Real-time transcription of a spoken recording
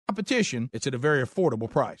competition, it's at a very affordable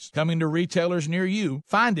price. Coming to retailers near you,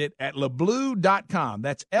 find it at lebleu.com.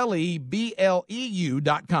 That's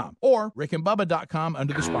LEBLEU.com or rickandbubba.com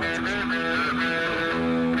under the sponsors.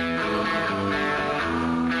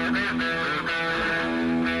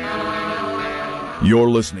 You're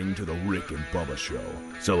listening to the Rick and Bubba Show,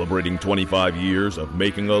 celebrating 25 years of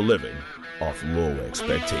making a living off low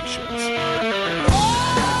expectations.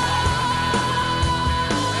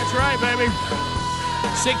 That's right, baby.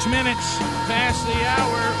 6 minutes past the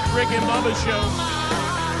hour, Rick and Bubba Show.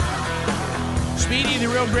 Speedy, the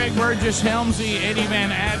real Greg Burgess, Helmsy, Eddie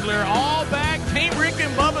Van Adler, all back. Team Rick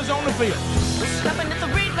and Bubba's on the field.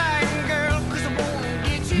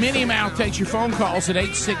 Minnie Mouth takes your phone calls at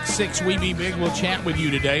 866-WE-BE-BIG. We'll chat with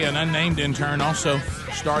you today. An unnamed intern also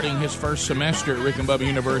starting his first semester at Rick and Bubba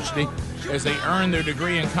University as they earn their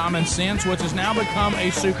degree in common sense, which has now become a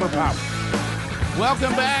superpower.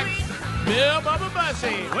 Welcome back, Bill Bubba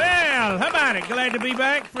Bussey. Well, how about it? Glad to be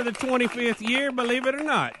back for the 25th year, believe it or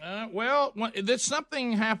not.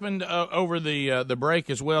 Something happened over the break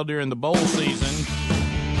as well during the bowl season,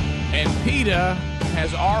 and PETA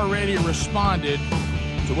has already responded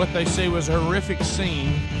to what they say was a horrific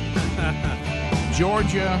scene.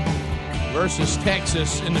 Georgia versus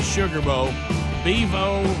Texas in the Sugar Bowl.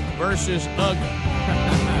 Bevo versus Uga.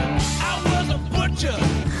 I was a butcher,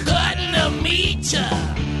 cutting the meat.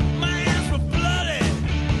 My hands were bloody.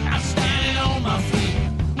 I'm standing on my feet.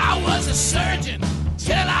 I was a surgeon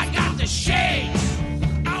till I got the shades.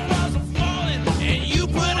 I wasn't falling, and you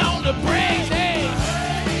put on the brakes. Hey,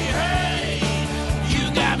 hey, you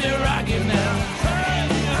got me rocking now.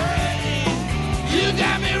 You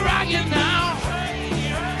got me rocking now.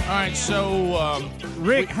 All right, so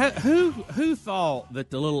Rick, who thought that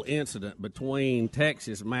the little incident between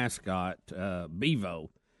Texas mascot Bevo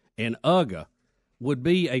and Uga would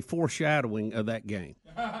be a foreshadowing of that game?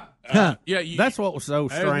 That's what was so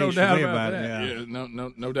strange to me about it. Yeah,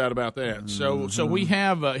 no doubt about that. So we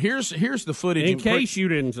have here's the footage. In case you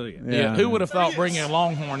didn't see it. Yeah, who would have thought bringing a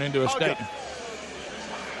Longhorn into a state?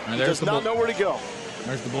 He does not know where to go.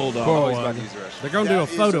 There's the Bulldog. They're going to do a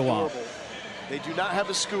photo op. They do not have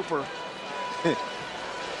a scooper.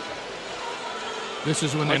 This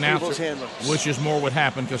is when the announcer wishes more would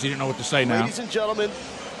happen because he didn't know what to say now. Ladies and gentlemen,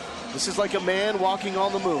 this is like a man walking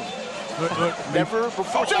on the moon. Look, Never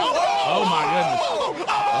before. Oh, my goodness.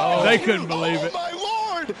 Oh, they couldn't believe it. Oh, my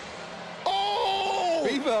Lord. Oh.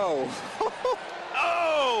 Bevo.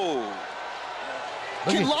 Oh.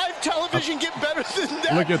 Can live television get better than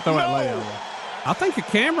that? Look at throw it later. I think the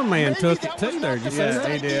cameraman took it too there. Did you see that?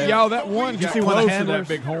 He did. Y'all, that one got close to that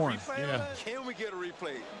big horn. Yeah. Can we get a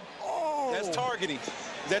replay? Oh. That's targeting.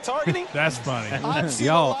 Is that targeting? That's funny. I've seen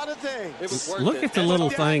a lot of things. Look at the little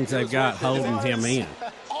things they've got holding him in.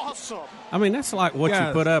 Awesome. I mean, that's like what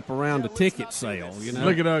you put up around a ticket sale, you know?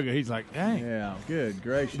 Look at Uga. He's like, dang. Yeah, good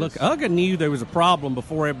gracious. Look, Uga knew there was a problem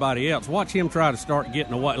before everybody else. Watch him try to start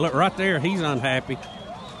getting away. Look, right there, he's unhappy.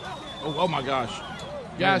 Oh my gosh.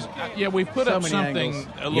 Guys, we put up something angles.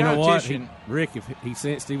 a little You know what, petition. Rick, if he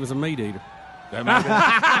sensed he was a meat eater. Hey,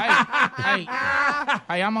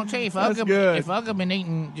 I'm gonna tell you, if Uga been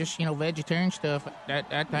eating just vegetarian stuff,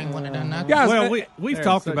 that thing wouldn't have done nothing. Guys, Well, we've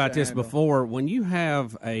talked about this before. When you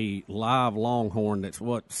have a live longhorn that's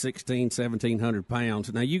 1,700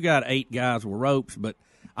 pounds. Now you got 8 guys with ropes, but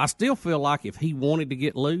I still feel like if he wanted to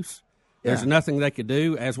get loose, there's nothing they could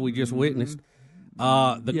do, as we just witnessed.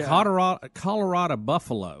 Colorado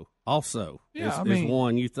buffalo also is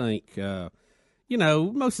one you think.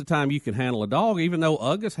 Most of the time you can handle a dog, even though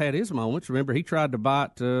Uga's had his moments. Remember, he tried to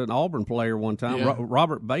bite an Auburn player one time. Yeah.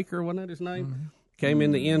 Robert Baker, wasn't that his name? Came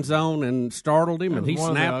in the end zone and startled him, and he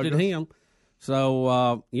snapped at him. So,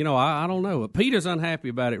 I don't know. PETA's unhappy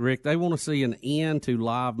about it, Rick. They want to see an end to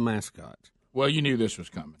live mascots. Well, you knew this was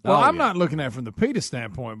coming. Well, I'm not looking at it from the PETA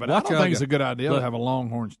standpoint, but Watch I don't think Uga. it's a good idea to have a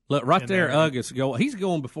Longhorn. Look, right there, Uga's going. He's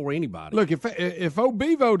going before anybody. Look, if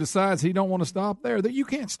Bevo decides he don't want to stop there, that you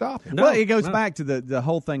can't stop him. Well, it goes back to the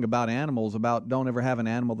whole thing about animals, about don't ever have an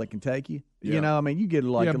animal that can take you. Yeah. You know, I mean, you get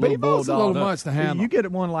like a little Bevo's bulldog. a little much to handle. You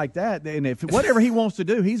get one like that, and if whatever he wants to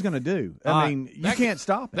do, he's going to do. I mean, you can't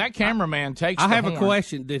stop him. That cameraman takes. I the have horn. a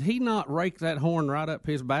question. Did he not rake that horn right up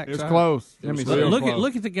his backside? It's close.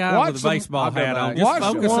 Look at the guy with the baseball hat on. Just Watch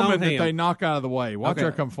focus the woman on that him. they knock out of the way. Watch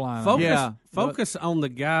her come flying. Focus on the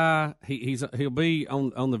guy. He'll be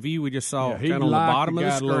on the view we just saw, he kind of on the like bottom the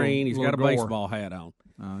of the guy, screen. He's got a little gore. baseball hat on,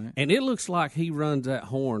 and it looks like he runs that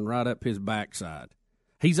horn right up his backside.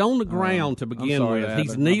 He's on the ground to begin with.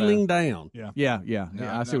 He's kneeling down. Yeah.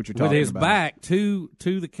 I see what you're talking about. With his back to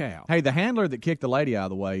the cow. Hey, the handler that kicked the lady out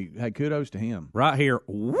of the way, hey, kudos to him. Right here.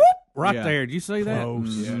 Whoop! right there. Did you see that?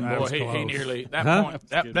 Boy, he nearly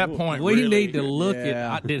that point. We really, need to look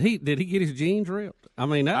at. Did he get his jeans ripped? I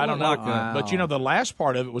mean, that I don't know, like but the last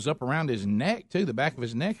part of it was up around his neck too, the back of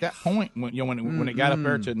his neck. That point when when it got up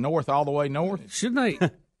there to north, all the way north. Shouldn't they?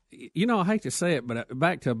 I hate to say it, but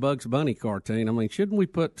back to a Bugs Bunny cartoon. I mean, shouldn't we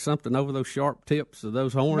put something over those sharp tips of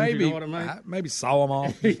those horns? Maybe, you know what I mean? Maybe saw them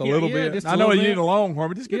off just a little bit. Just I know you need a longhorn,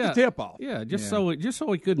 but just get the tip off. Yeah, so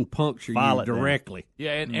he couldn't puncture you directly.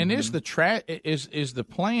 Yeah, and is the is the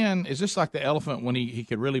plan? Is this like the elephant when he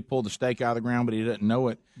could really pull the stake out of the ground, but he doesn't know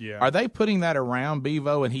it? Yeah. Are they putting that around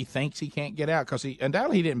Bevo, and he thinks he can't get out because he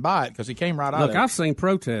undoubtedly he didn't buy it because he came right out. Look, of it. I've seen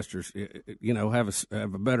protesters, have a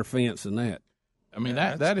better fence than that. I mean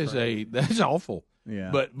that is awful. Yeah,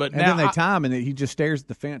 but and now then they time and he just stares at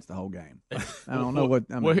the fence the whole game. I don't know what.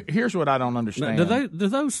 I mean, well, here's what I don't understand. Do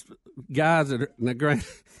those guys that are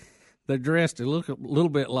they're dressed to look a little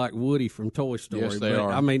bit like Woody from Toy Story? Yes, they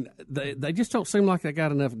are. I mean, they just don't seem like they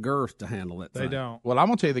got enough girth to handle that. They don't. Well, I'm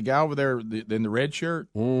gonna tell you, the guy over there in the red shirt,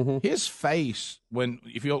 his face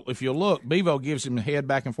if you'll look, Bevo gives him the head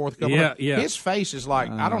back and forth. His face is like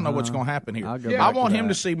I don't know what's gonna happen here. I want him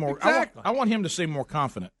to see more. Exactly. I want him to seem more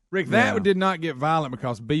confident. Rick, that did not get violent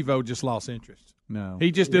because Bevo just lost interest. No,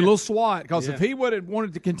 he just did a little swat because if he would have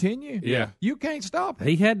wanted to continue, you can't stop it.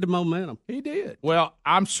 He had the momentum. He did. Well,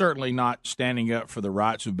 I'm certainly not standing up for the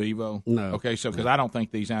rights of Bevo. No. Okay, so because I don't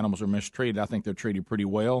think these animals are mistreated, I think they're treated pretty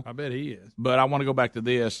well. I bet he is. But I want to go back to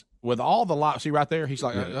this with all the lies. See right there, he's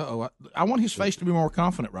like, I want his face to be more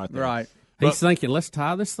confident right there. Right. He's thinking, let's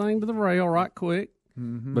tie this thing to the rail right quick.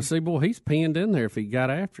 Mm-hmm. But see, boy, he's pinned in there if he got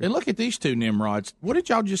after it. And look at these two Nimrods. What did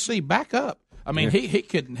y'all just see? Back up. I mean, he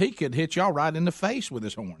could hit y'all right in the face with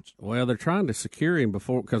his horns. Well, they're trying to secure him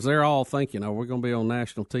before because they're all thinking, we're going to be on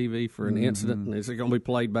national TV for an incident, and is it going to be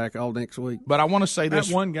played back all next week? But I want to say this.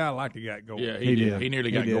 That one guy like he got gored. Yeah, he did. He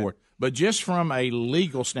nearly got gored. But just from a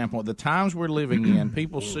legal standpoint, the times we're living in,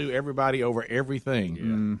 people sue everybody over everything. Yeah.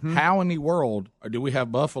 Mm-hmm. How in the world do we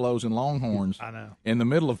have buffaloes and longhorns in the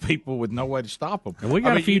middle of people with no way to stop them? And we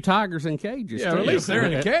got a few tigers in cages, too. At least they're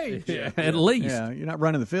in a cage. At least. Yeah, you're not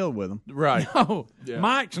running the field with them. Right. No,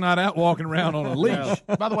 Mike's not out walking around on a leash.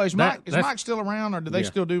 By the way, is Mike still around, or do they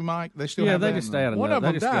still do Mike? They still have they that? just add one of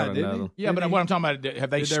them died, didn't he? Yeah, but what I'm talking about, have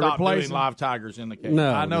they stopped doing live tigers in the cage?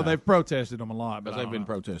 No. I know they've protested them a lot. Because they've been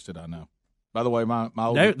protested, I know. By the way, my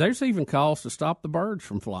old there's even calls to stop the birds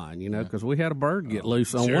from flying, because we had a bird get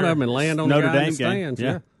loose on one of them and land on the guy in the stands.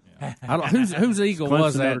 Yeah. Whose eagle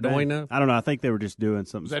was that? Do we know? I don't know. I think they were just doing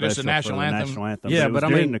something special just the national for the anthem? national anthem. Yeah, but I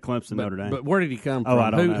mean, the Clemson Notre Dame. But where did he come from?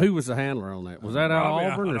 I don't know. Who was the handler on that? Was that out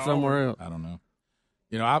of Auburn or somewhere else? I don't know.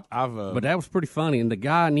 I've but that was pretty funny, and the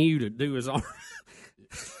guy knew to do his arm.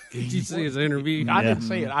 Did you see his interview? I didn't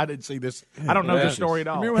see it. I didn't see this. I don't know the story at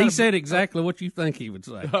all. He said exactly what you think he would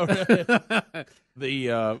say. I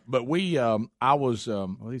was.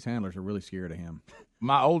 Well, these handlers are really scared of him.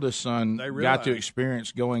 My oldest son got to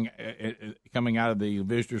experience coming out of the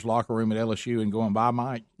visitors' locker room at LSU and going by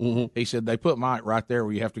Mike. Mm-hmm. He said they put Mike right there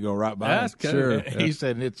where you have to go right by. That's him. Sure. He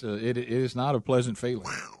said it is not a pleasant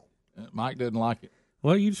feeling. Mike doesn't like it.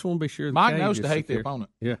 Well, you just want to be sure. Mike knows to hate the opponent.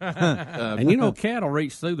 Yeah, and Cat will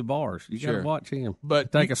reach through the bars. You got to watch him.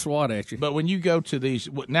 But take a swat at you. But when you go to these,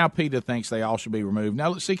 now PETA thinks they all should be removed. Now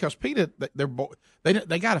let's see, because PETA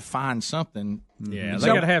they got to find something. Yeah, they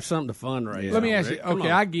got to have something to fundraise. Let me ask you. Okay,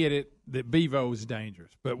 I get it that Bevo is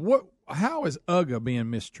dangerous, but how is Uga being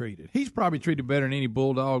mistreated? He's probably treated better than any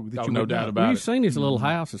bulldog that no doubt about it. You've seen his little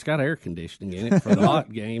house. It's got air conditioning in it for the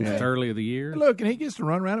hot games early of the year. Look, and he gets to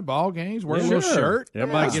run around at ball games, wear a little shirt.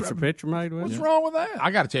 Everybody gets a picture made with him. What's wrong with that?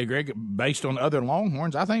 I got to tell you, Greg, based on other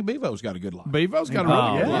Longhorns, I think Bevo's got a good life. Bevo's got a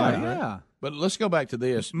really good life. Yeah. But let's go back to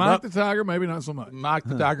this. Mike the Tiger, maybe not so much. Mike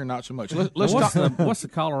the Tiger, not so much. What's the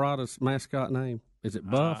Colorado's mascot name? Is it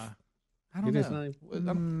Buff? I don't know. His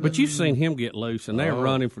name? But you've seen him get loose, and they're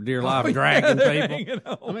running for dear life, dragging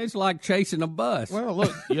people. I mean, it's like chasing a bus. Well,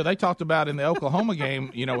 look, they talked about in the Oklahoma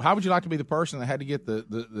game. How would you like to be the person that had to get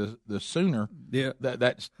the Sooner? Yeah,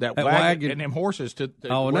 that wagon and them horses to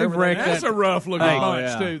and they've wrecked that. That's a rough looking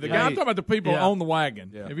bunch too. I'm talking about the people on the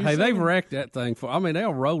wagon. Yeah. They've wrecked that thing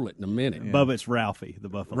they'll roll it in a minute. Yeah. Bubba, it's Ralphie, the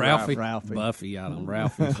buffalo. Ralphie. Buffy, I don't know.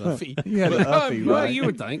 Ralphie. You had Buffy, well, right? you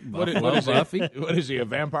would think Buffy. What is he, a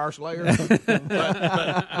vampire slayer?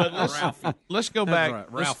 but let's go back.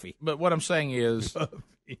 Right, Ralphie. But what I'm saying is,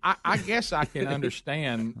 I guess I can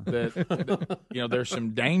understand that there's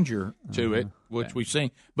some danger to it, which we've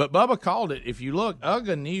seen. But Bubba called it. If you look,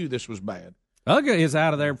 Uga knew this was bad. Uga is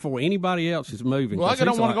out of there before anybody else is moving. Well, Uga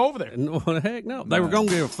don't want to go over there. No, heck no. They were going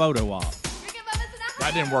to get a photo op.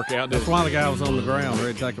 That didn't work out, did That's it? why the guy was on the ground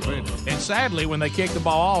ready to take a picture. And sadly, when they kicked the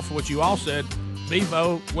ball off, what you all said,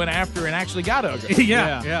 Bevo went after and actually got Uga.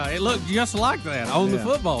 Yeah. It looked just like that on the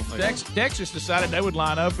football field. Texas decided they would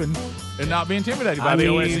line up and not be intimidated by the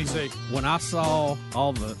OSEC. When I saw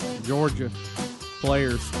all the Georgia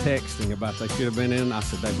players texting about they should have been in, I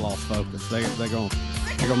said they've lost focus. They're gonna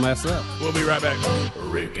mess up. We'll be right back.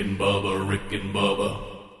 Rick and Bubba, Rick and Bubba.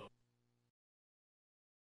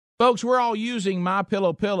 Folks, we're all using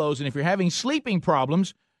MyPillow pillows, and if you're having sleeping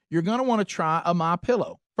problems, you're going to want to try a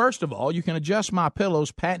MyPillow. First of all, you can adjust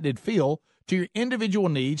MyPillow's patented feel to your individual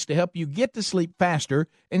needs to help you get to sleep faster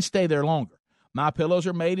and stay there longer. MyPillows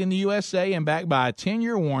are made in the USA and backed by a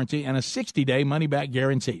 10-year warranty and a 60-day money-back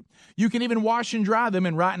guarantee. You can even wash and dry them,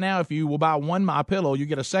 and right now, if you will buy one MyPillow, you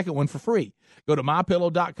get a second one for free. Go to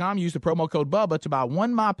MyPillow.com, use the promo code BUBBA to buy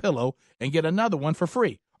one MyPillow and get another one for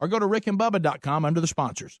free. Or go to RickandBubba.com under the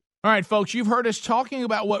sponsors. All right, folks, you've heard us talking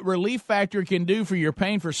about what Relief Factor can do for your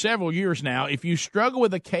pain for several years now. If you struggle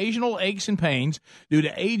with occasional aches and pains due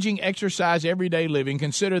to aging, exercise, everyday living,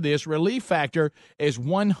 consider this. Relief Factor is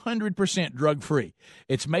 100% drug-free.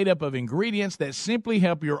 It's made up of ingredients that simply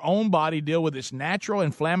help your own body deal with its natural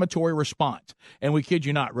inflammatory response. And we kid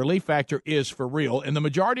you not, Relief Factor is for real. And the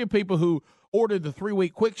majority of people who ordered the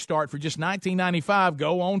 3-week quick start for just $19.95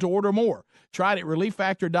 go on to order more. Try it at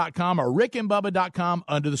ReliefFactor.com or RickandBubba.com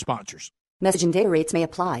under the sponsors. Message and data rates may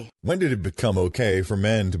apply. When did it become okay for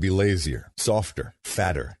men to be lazier, softer,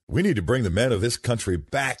 fatter? We need to bring the men of this country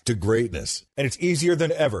back to greatness. And it's easier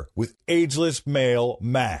than ever with Ageless Male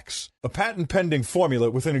Max, a patent-pending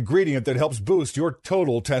formula with an ingredient that helps boost your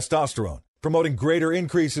total testosterone, promoting greater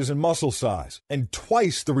increases in muscle size and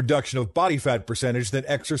twice the reduction of body fat percentage than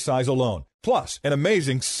exercise alone. Plus, an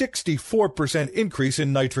amazing 64% increase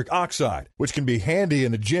in nitric oxide, which can be handy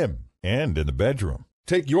in the gym and in the bedroom.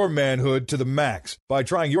 Take your manhood to the max by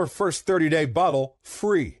trying your first 30-day bottle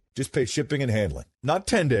free. Just pay shipping and handling. Not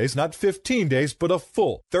 10 days, not 15 days, but a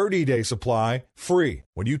full 30-day supply free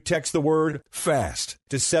when you text the word FAST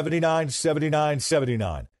to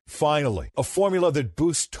 797979. Finally, a formula that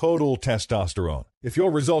boosts total testosterone. If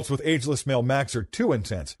your results with Ageless Male Max are too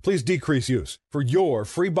intense, please decrease use. For your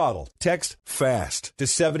free bottle, text FAST to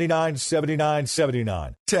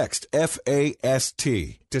 797979. Text FAST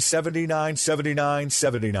to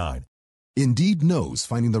 797979. Indeed knows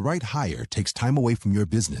finding the right hire takes time away from your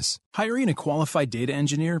business. Hiring a qualified data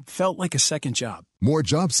engineer felt like a second job. More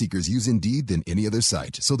job seekers use Indeed than any other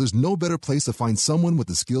site, so there's no better place to find someone with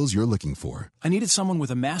the skills you're looking for. I needed someone with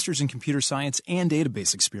a master's in computer science and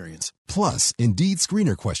database experience. Plus, Indeed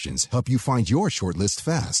screener questions help you find your shortlist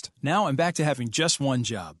fast. Now I'm back to having just one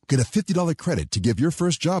job. Get a $50 credit to give your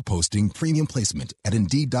first job posting premium placement at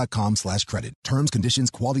Indeed.com/credit. Terms, conditions,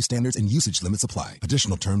 quality standards, and usage limits apply.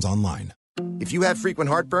 Additional terms online. If you have frequent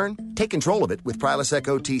heartburn, take control of it with Prilosec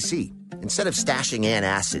OTC. Instead of stashing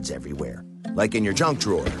antacids everywhere, like in your junk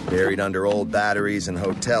drawer, buried under old batteries and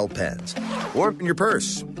hotel pens, or in your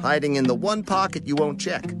purse, hiding in the one pocket you won't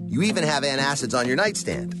check. You even have antacids on your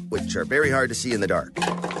nightstand, which are very hard to see in the dark.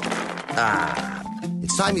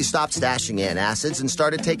 It's time you stopped stashing antacids and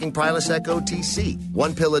started taking Prilosec OTC.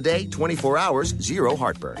 1 pill a day, 24 hours, 0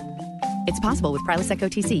 heartburn. It's possible with Prilosec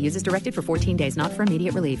OTC. Use as directed for 14 days, not for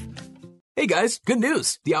immediate relief. Hey guys, good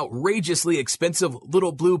news. The outrageously expensive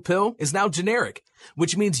Little Blue pill is now generic,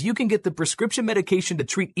 which means you can get the prescription medication to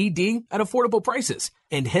treat ED at affordable prices.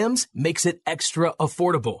 And Hims makes it extra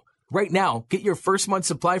affordable. Right now, get your first month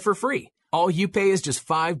supply for free. All you pay is just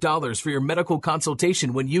 $5 for your medical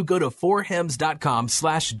consultation when you go to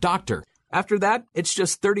 4hims.com/doctor. After that, it's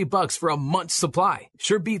just $30 for a month's supply.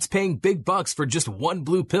 Sure beats paying big bucks for just one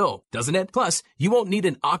blue pill, doesn't it? Plus, you won't need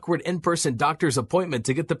an awkward in-person doctor's appointment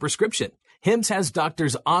to get the prescription. Hims has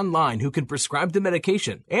doctors online who can prescribe the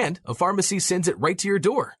medication, and a pharmacy sends it right to your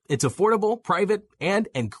door. It's affordable, private, and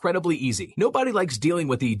incredibly easy. Nobody likes dealing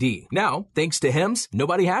with ED. Now, thanks to Hims,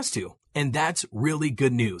 nobody has to. And that's really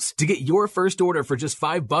good news. To get your first order for just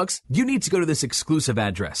 $5, you need to go to this exclusive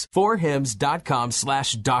address,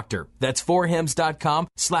 4hims.com/doctor. That's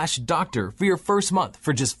 4hims.com/doctor for your first month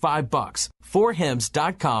for just $5.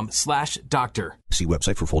 4hims.com/doctor. See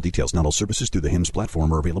website for full details. Not all services through the Hims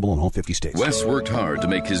platform are available in all 50 states. Wes worked hard to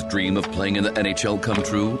make his dream of playing in the NHL come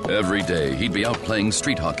true. Every day, he'd be out playing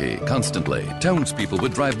street hockey constantly. Townspeople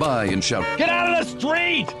would drive by and shout, "Get out of the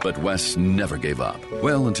street!" But Wes never gave up.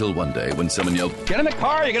 Well, until one day when someone yelled, "Get in the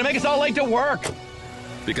car, you're going to make us all late to work!"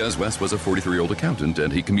 Because Wes was a 43-year-old accountant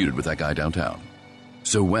and he commuted with that guy downtown.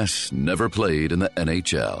 So Wes never played in the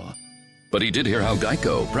NHL. But he did hear how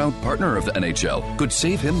Geico, proud partner of the NHL, could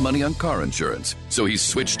save him money on car insurance. So he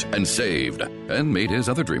switched and saved and made his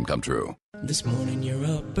other dream come true. This morning you're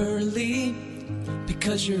up early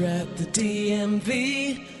because you're at the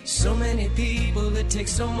DMV. So many people, it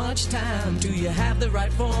takes so much time. Do you have the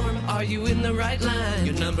right form? Are you in the right line?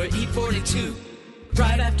 Your number E42,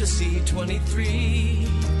 right after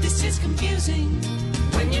C23. This is confusing.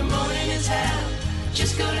 When your morning is hell,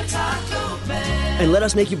 just go to Taco Bell. And let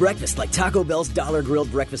us make you breakfast like Taco Bell's Dollar Grilled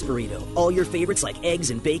Breakfast Burrito. All your favorites like eggs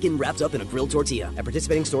and bacon wrapped up in a grilled tortilla. At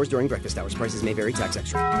participating stores during breakfast hours. Prices may vary. Tax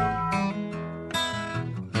extra.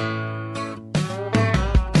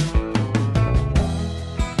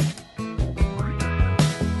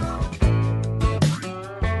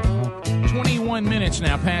 21 minutes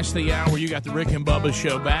now past the hour. You got the Rick and Bubba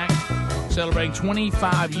Show back. Celebrating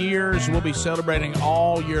 25 years. We'll be celebrating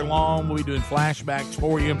all year long. We'll be doing flashbacks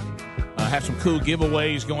for you. Have some cool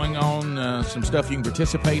giveaways going on. Some stuff you can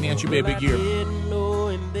participate in. Should be a big year.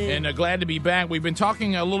 And glad to be back. We've been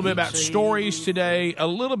talking a little bit about stories today, a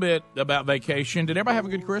little bit about vacation. Did everybody have a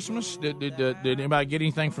good Christmas? Did anybody get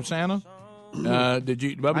anything from Santa? Did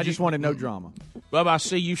you? Bubba, I just wanted no drama. Bubba, I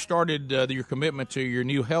see you started your commitment to your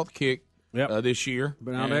new health kick this year.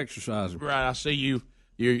 Been out exercising. Right, I see you.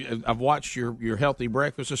 I've watched your healthy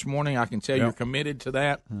breakfast this morning. I can tell you're committed to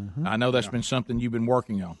that. I know that's been something you've been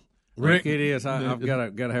working on. Rick, it is. I've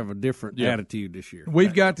got to have a different attitude this year.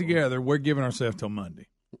 We've got together. We're giving ourselves till Monday.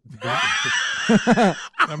 I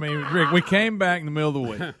mean, Rick, we came back in the middle of the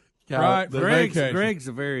week. Right, Greg's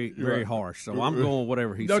a very harsh, so I'm going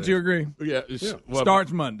whatever he says. Don't you agree? Yeah, well,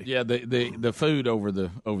 starts Monday. Yeah, the food over the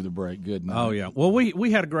break, good. Night. Oh yeah, well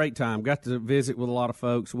we had a great time. Got to visit with a lot of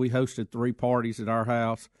folks. We hosted 3 parties at our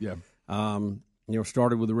house. Yeah,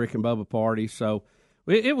 started with the Rick and Bubba party, so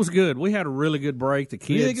it was good. We had a really good break. The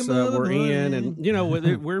kids were in, and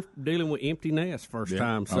we're dealing with empty nest first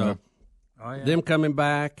time, so them coming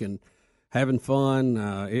back and having fun.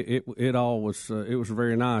 It all was it was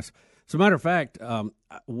very nice. As a matter of fact,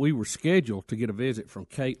 we were scheduled to get a visit from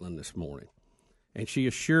Caitlin this morning, and she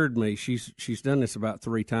assured me she's done this about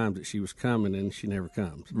 3 times that she was coming, and she never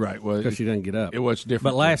comes. Right, well, because she doesn't get up. It was different.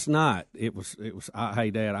 But last night it was.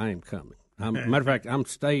 Hey, Dad, I am coming. Matter of fact, I'm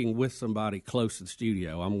staying with somebody close to the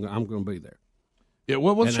studio. I'm going to be there. Yeah,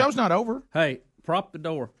 well, the show's not over. Hey, prop the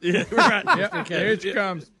door. Yeah, right. Yep. Here she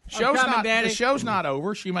comes. The show's not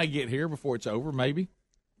over. She may get here before it's over, maybe.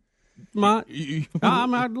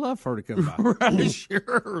 I'd love for her to come by. Right,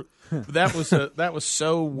 sure. That was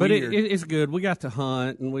so weird. But it's good. We got to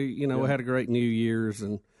hunt, and we had a great New Year's,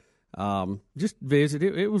 and just visit.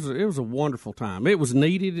 It was a wonderful time. It was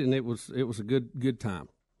needed, and it was a good time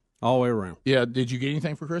all the way around. Yeah. Did you get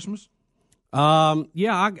anything for Christmas?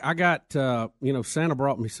 Yeah, I got Santa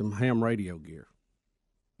brought me some ham radio gear.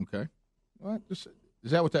 Okay. What is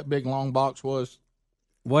that? What that big long box was?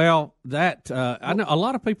 Well, that I know a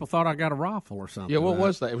lot of people thought I got a rifle or something. Yeah, what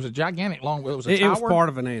was that? It was a gigantic long. It was a tower? It was part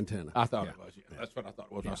of an antenna. I thought it was. Yeah, that's what I thought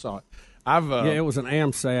it was when I saw it. It was an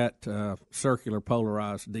AMSAT circular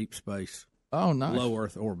polarized deep space. Oh, nice. Low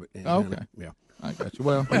Earth orbit antenna. Okay. Yeah. I got you.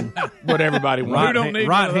 Well, what everybody wanted.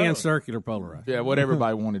 Right hand circular polarized. Yeah, what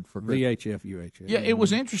everybody wanted for Christmas. VHF, UHF. Yeah, it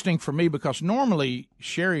was interesting for me because normally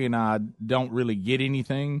Sherry and I don't really get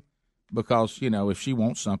anything because, if she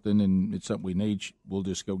wants something and it's something we need, we'll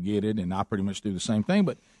just go get it, and I pretty much do the same thing.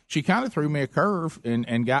 But she kind of threw me a curve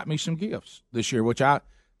and got me some gifts this year, which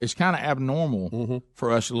it's kind of abnormal for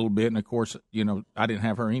us a little bit. And, of course, I didn't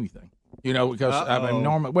have her anything, because I'm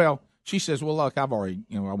normal. Well, she says, well, look, I've already,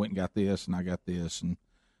 I went and got this and I got this and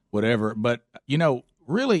whatever. But,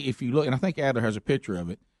 really, if you look, and I think Adler has a picture of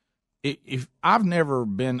it, if I've never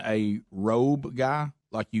been a robe guy,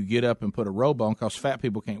 like you get up and put a robe on because fat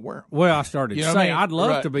people can't wear them. Well, I started saying I'd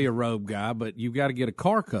love to be a robe guy, but you've got to get a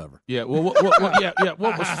car cover. Yeah, well, what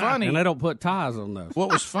was funny. And they don't put ties on those.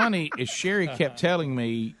 What was funny is Sherry kept telling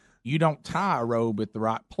me, you don't tie a robe at the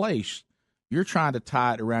right place. You're trying to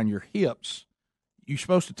tie it around your hips. You're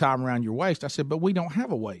supposed to tie them around your waist. I said, but we don't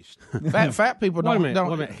have a waist. Fat people don't. Wait a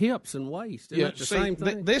minute, hips and waist. Isn't it the same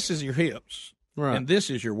thing? This is your hips. Right. And this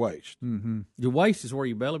is your waist. Mm-hmm. Your waist is where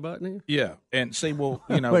your belly button is? Yeah. And see, well,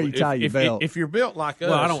 where you tie your belt. If you're built like us.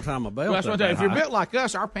 Well, I don't tie my belt. Well, that's what if you're built like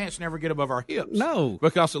us, our pants never get above our hips. No.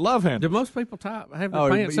 Because of love handles. Do most people have their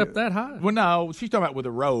pants up that high? Well, no. She's talking about with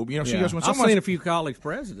a robe. She goes, when I've seen a few college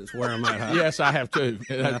presidents wear them that high. Yes, I have too.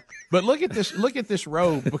 But look at this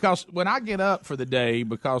robe. Because when I get up for the day,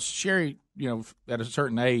 because Sherry, at a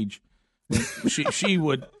certain age,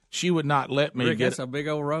 she would not let me Rick, get. That's a big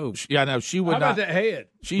old robe. Yeah, no, she would not. How about that head?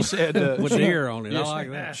 She said with deer on it. I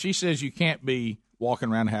like that. She says you can't be walking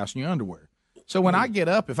around the house in your underwear. So when I get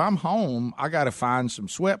up, if I'm home, I got to find some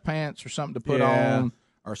sweatpants or something to put on,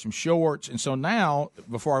 or some shorts. And so now,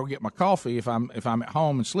 before I get my coffee, if I'm at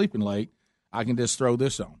home and sleeping late, I can just throw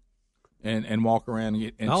this on and walk around and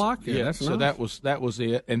get. And I like it. Yeah, That's so nice. that was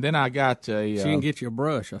it. And then I got a. She can get you a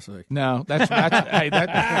brush. I see. No, that's hey.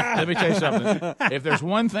 Let me tell you something. If there's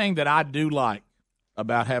one thing that I do like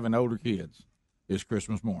about having older kids, is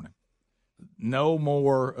Christmas morning. No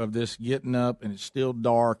more of this getting up and it's still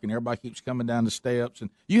dark and everybody keeps coming down the steps and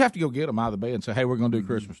you have to go get them out of the bed and say, "Hey, we're going to do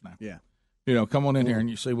Christmas now." Yeah, come on in here and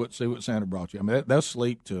you see what Santa brought you. I mean, they'll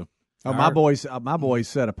sleep to. Oh, my boys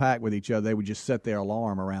set a pact with each other. They would just set their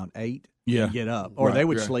alarm around 8 and get up, or they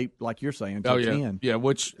would sleep like you're saying till 10. Yeah,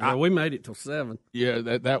 which we made it till 7. Yeah,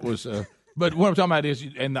 that was. But what I'm talking about is,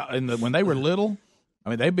 when they were little, I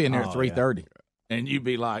mean, they'd be in there at 3:30, and you'd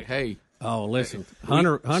be like, "Hey." Oh, listen,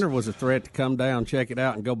 Hunter was a threat to come down, check it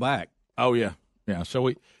out, and go back. Oh yeah. So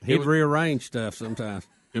he'd rearrange stuff sometimes.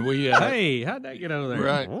 Hey, how'd that get over there?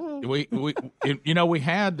 Right. We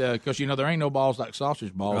had because there ain't no balls like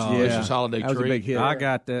sausage balls. Oh, delicious holiday that was treat. a big hit. I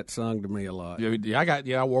got that sung to me a lot.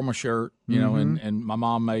 I wore my shirt, and my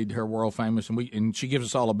mom made her world famous, and she gives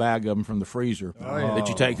us all a bag of them from the freezer that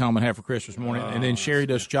you take home and have for Christmas morning, and then Sherry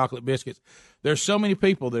does chocolate biscuits. There's so many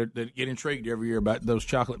people that get intrigued every year about those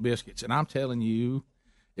chocolate biscuits, and I'm telling you,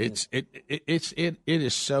 it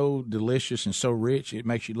is so delicious and so rich. It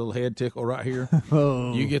makes your little head tickle right here.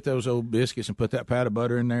 You get those old biscuits and put that pat of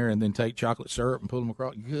butter in there, and then take chocolate syrup and pull them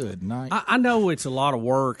across. Good night. I know it's a lot of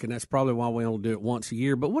work, and that's probably why we only do it once a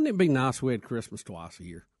year. But wouldn't it be nice if we had Christmas twice a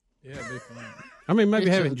year? Yeah, it'd be fun. I mean, maybe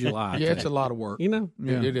have it in July. Yeah, it's a lot of work.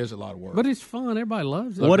 It is a lot of work. But it's fun. Everybody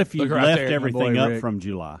loves it. What if you right left there, everything boy, up Rick. from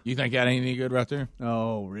July? You think that ain't any good right there?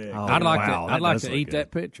 Oh, Rick. I'd like to eat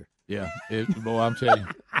that picture. Yeah, boy, I'm telling you.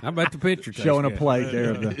 How about the picture? Showing a plate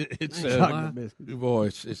there of the It's chocolate biscuit. boy,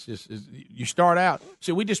 it's just you start out.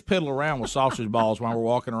 See, we just piddle around with sausage balls while we're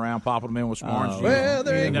walking around, popping them in with some orange juice. Well,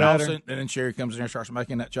 there ain't and then all of a better. sudden, and then Sherry comes in there and starts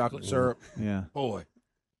making that chocolate syrup. Yeah, boy,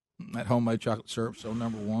 that homemade chocolate syrup so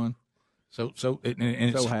number one.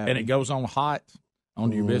 And it goes on hot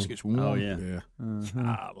onto your biscuits. Warm. Oh yeah.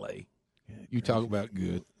 Golly, you talk about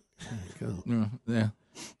good. Yeah.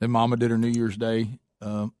 Then Mama did her New Year's Day,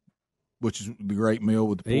 which is the great meal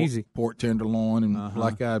with the pork tenderloin and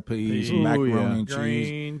black-eyed peas and macaroni and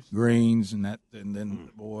cheese, greens, and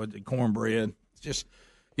then boy, the cornbread. It's just,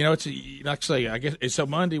 it's like I say. I guess it's so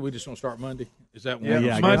Monday. We just want to start Monday. Is that one?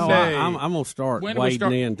 Yeah, Monday. I'm going to start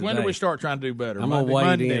wading in today. When do we start trying to do better? I'm going to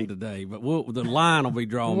wade in today, but the line will be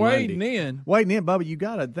drawn wading Monday. in, Bubba. You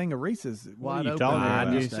got a thing of Reese's wide open.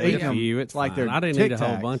 I just ate a few. It's like I didn't eat a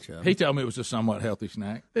whole bunch of them. He told me it was a somewhat healthy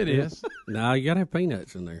snack. It is. No, you got to have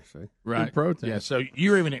peanuts in there. See, right? Good protein. Yeah. So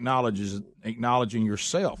you're even acknowledging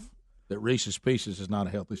yourself that Reese's Pieces is not a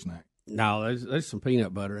healthy snack. No, there's some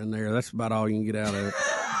peanut butter in there. That's about all you can get out of it.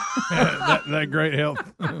 that great health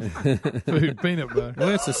food, peanut butter. Well,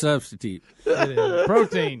 it's a substitute. It is.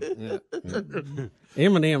 Protein.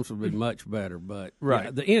 M&M's would be much better, but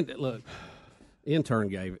right. The intern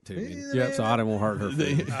gave it to me. Yeah, so I didn't want to hurt her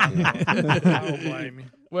feelings. I don't blame you.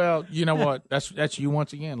 Well, you know what? That's you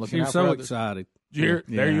once again. Looking She was out so for others. excited. There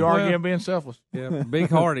you are again, being selfless. Yeah,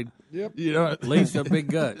 big-hearted. Yep. Leads to a big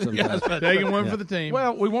gut sometimes. Taking one for the team.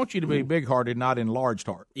 Well, we want you to be big-hearted, not enlarged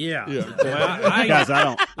heart. Yeah. Well, guys, I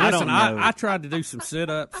don't know. I tried to do some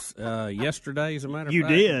sit-ups yesterday, as a matter of fact. You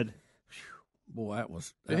did? Boy, that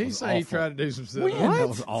was Did he say he tried to do some sit-ups? That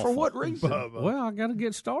was awful. For what reason? Well, I got to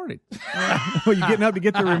get started. Were you getting up to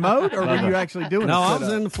get the remote, or were you actually doing No, a I sit-up?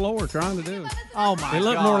 was in the floor trying to do it. Oh, my God. It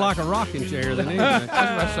looked more like a rocking chair than anything. I was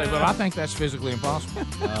about to say, but I think that's physically impossible.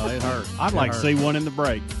 Oh, it hurt. I'd like to see one in the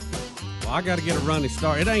break. Well, I got to get a running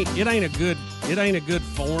start. It ain't a good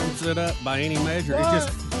form sit up by any measure.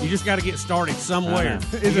 You just got to get started somewhere.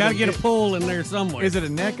 You got to get a pull in there somewhere. Is it a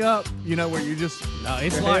neck up? Where you just No,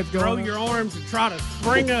 it's your like head's throw going your arms and try to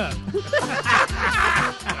spring up. We'll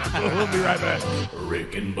be right back.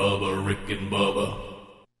 Rick and Bubba.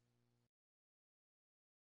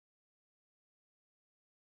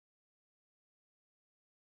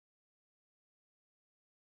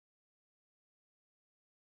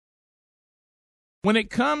 When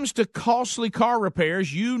it comes to costly car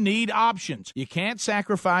repairs, you need options. You can't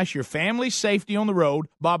sacrifice your family's safety on the road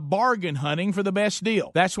by bargain hunting for the best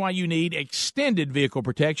deal. That's why you need extended vehicle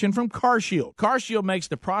protection from CarShield. CarShield makes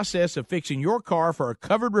the process of fixing your car for a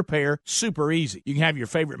covered repair super easy. You can have your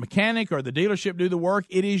favorite mechanic or the dealership do the work.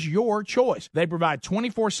 It is your choice. They provide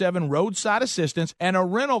 24/7 roadside assistance and a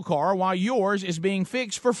rental car while yours is being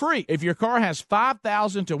fixed for free. If your car has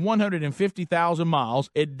 5,000 to 150,000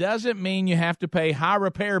 miles, it doesn't mean you have to pay pay high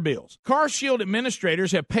repair bills. CarShield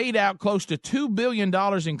administrators have paid out close to $2 billion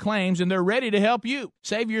in claims, and they're ready to help you.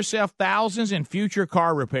 Save yourself thousands in future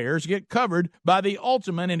car repairs. Get covered by the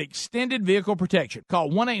ultimate in extended vehicle protection. Call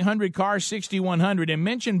 1-800-CAR-6100 and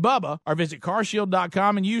mention Bubba, or visit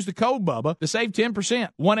carshield.com and use the code Bubba to save 10%.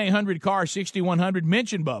 1-800-CAR-6100,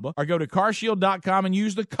 mention Bubba, or go to carshield.com and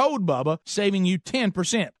use the code Bubba, saving you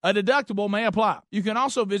 10%. A deductible may apply. You can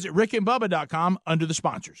also visit rickandbubba.com under the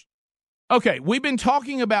sponsors. Okay, we've been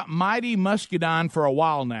talking about Mighty Muscadine for a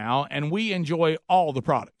while now, and we enjoy all the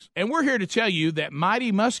products. And we're here to tell you that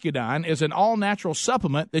Mighty Muscadine is an all-natural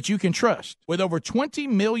supplement that you can trust. With over $20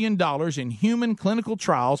 million in human clinical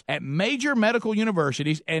trials at major medical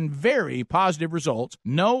universities and very positive results,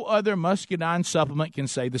 no other muscadine supplement can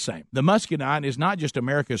say the same. The muscadine is not just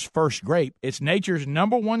America's first grape, it's nature's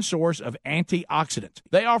 #1 source of antioxidants.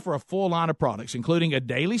 They offer a full line of products, including a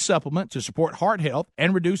daily supplement to support heart health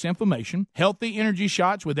and reduce inflammation, healthy energy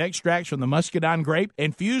shots with extracts from the muscadine grape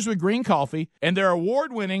infused with green coffee, and their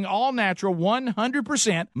award-winning all-natural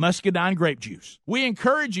 100% muscadine grape juice. We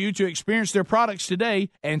encourage you to experience their products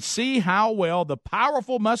today and see how well the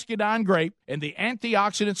powerful muscadine grape and the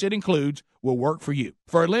antioxidants it includes will work for you.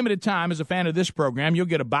 For a limited time, as a fan of this program, you'll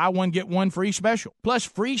get a buy one, get one free special, plus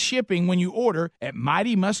free shipping when you order at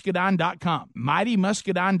mightymuscadine.com.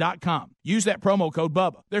 mightymuscadine.com. Use that promo code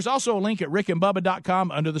Bubba. There's also a link at rickandbubba.com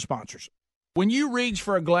under the sponsors. When you reach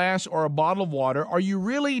for a glass or a bottle of water, are you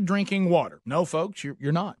really drinking water? No, folks,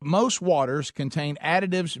 you're not. Most waters contain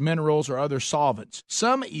additives, minerals, or other solvents.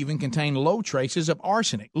 Some even contain low traces of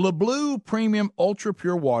arsenic. LeBlue Premium Ultra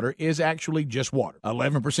Pure Water is actually just water.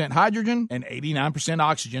 11% hydrogen and 89%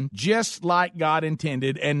 oxygen, just like God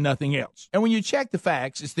intended and nothing else. And when you check the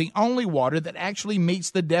facts, it's the only water that actually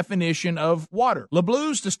meets the definition of water.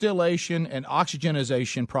 LeBlue's distillation and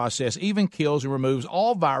oxygenization process even kills and removes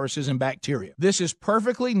all viruses and bacteria. This is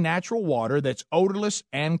perfectly natural water that's odorless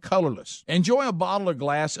and colorless. Enjoy a bottle or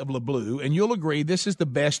glass of LeBlue, and you'll agree this is the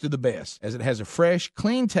best of the best, as it has a fresh,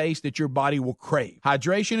 clean taste that your body will crave.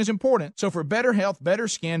 Hydration is important, so for better health, better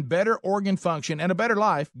skin, better organ function, and a better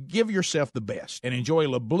life, give yourself the best and enjoy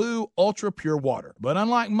LeBlue Ultra Pure Water. But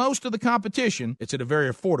unlike most of the competition, it's at a very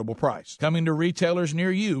affordable price. Coming to retailers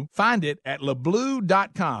near you, find it at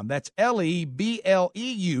lebleu.com. That's LEBLEU.com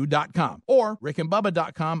or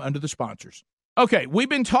rickandbubba.com under the sponsors. Okay, we've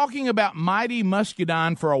been talking about Mighty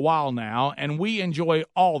Muscadine for a while now, and we enjoy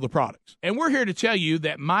all the products. And we're here to tell you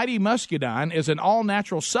that Mighty Muscadine is an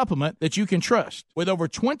all-natural supplement that you can trust. With over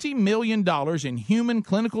 $20 million in human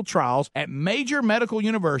clinical trials at major medical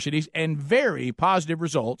universities and very positive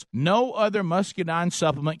results, no other muscadine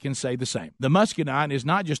supplement can say the same. The muscadine is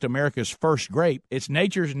not just America's first grape, it's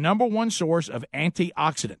nature's #1 source of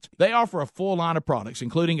antioxidants. They offer a full line of products,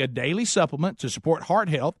 including a daily supplement to support heart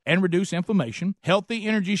health and reduce inflammation, healthy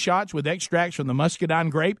energy shots with extracts from the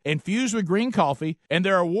muscadine grape infused with green coffee, and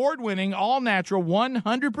their award-winning all-natural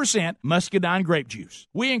 100% muscadine grape juice.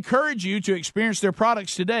 We encourage you to experience their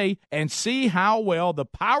products today and see how well the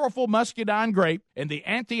powerful muscadine grape and the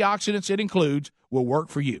antioxidants it includes will work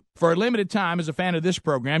for you. For a limited time, as a fan of this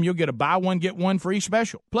program, you'll get a buy one, get one free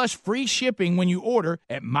special, plus free shipping when you order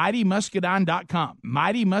at mightymuscadine.com.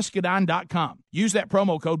 mightymuscadine.com. Use that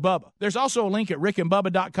promo code Bubba. There's also a link at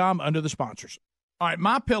rickandbubba.com under the sponsors. All right,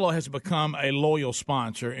 MyPillow has become a loyal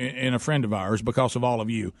sponsor and a friend of ours because of all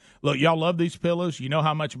of you. Look, y'all love these pillows. You know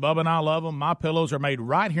how much Bubba and I love them. MyPillows are made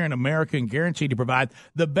right here in America and guaranteed to provide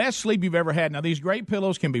the best sleep you've ever had. Now, these great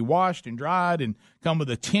pillows can be washed and dried and come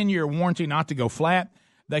with a 10-year warranty not to go flat.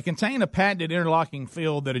 They contain a patented interlocking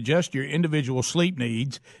fill that adjusts your individual sleep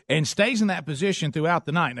needs and stays in that position throughout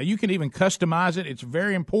the night. Now, you can even customize it. It's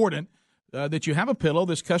very important that you have a pillow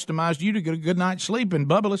that's customized you to get a good night's sleep. And,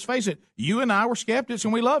 Bubba, let's face it, you and I were skeptics,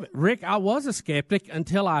 and we love it. Rick, I was a skeptic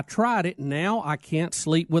until I tried it. Now I can't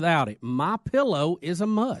sleep without it. MyPillow is a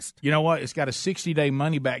must. You know what? It's got a 60-day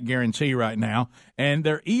money-back guarantee right now, and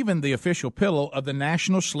they're even the official pillow of the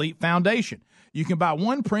National Sleep Foundation. You can buy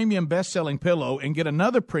one premium best-selling pillow and get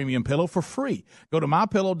another premium pillow for free. Go to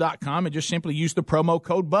MyPillow.com and just simply use the promo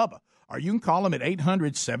code BUBBA. Or you can call them at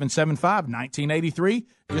 800-775-1983.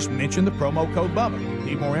 Just mention the promo code BUBBA.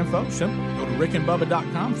 Need more info? Simple. Go to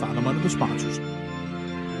rickandbubba.com. Find them under the sponsors.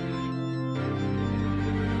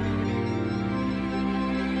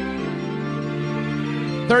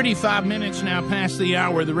 "35 minutes now past the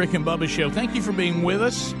hour of the Rick and Bubba Show. Thank you for being with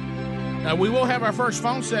us. We will have our first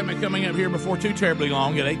phone segment coming up here before too terribly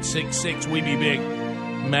long at 866-WE-BE-BIG.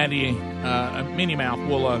 Maddie, Minnie Mouth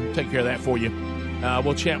will take care of that for you.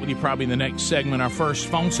 We'll chat with you probably in the next segment, our first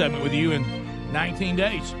phone segment with you in 19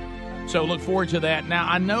 days. So look forward to that. Now,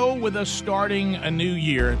 I know with us starting a new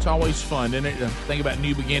year, it's always fun, isn't it? To think about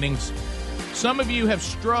new beginnings. Some of you have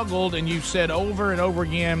struggled, and you've said over and over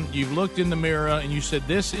again, you've looked in the mirror, and you said,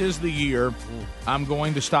 this is the year I'm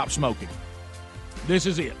going to stop smoking. This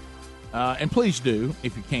is it. And please do,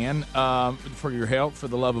 if you can, for your health, for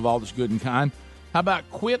the love of all that's good and kind. How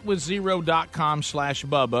about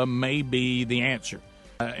quitwithzero.com/Bubba may be the answer.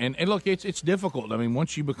 And look, it's difficult. I mean,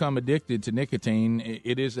 once you become addicted to nicotine,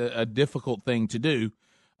 it is a difficult thing to do.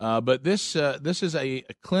 But this is a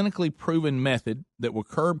clinically proven method that will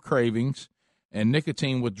curb cravings and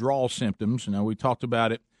nicotine withdrawal symptoms. You know, we talked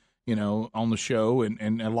about it, on the show,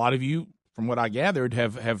 and a lot of you, from what I gathered,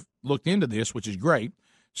 have looked into this, which is great.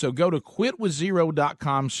 So go to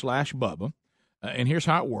quitwithzero.com/Bubba, and here's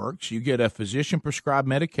how it works. You get a physician-prescribed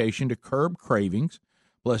medication to curb cravings,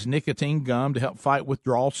 plus nicotine gum to help fight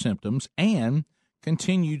withdrawal symptoms, and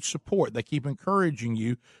continued support. They keep encouraging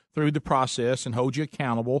you through the process and hold you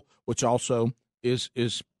accountable, which also is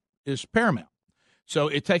paramount. So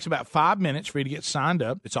it takes about 5 minutes for you to get signed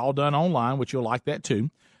up. It's all done online, which you'll like that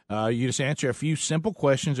too. You just answer a few simple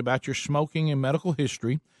questions about your smoking and medical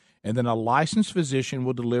history, and then a licensed physician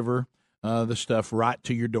will deliver the stuff right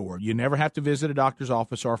to your door. You never have to visit a doctor's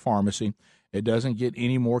office or a pharmacy. It doesn't get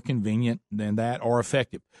any more convenient than that or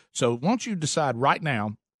effective. So once you decide right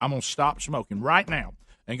now, I'm going to stop smoking right now,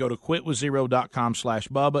 and go to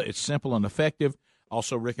quitwithzero.com/Bubba. It's simple and effective.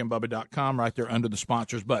 Also, rickandbubba.com right there under the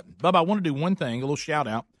sponsors button. Bubba, I want to do one thing, a little shout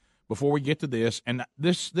out before we get to this. And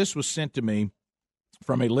this was sent to me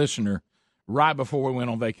from a listener right before we went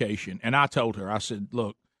on vacation. And I told her, I said,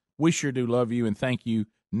 look, we sure do love you and thank you.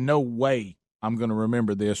 No way I'm going to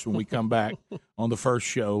remember this when we come back on the first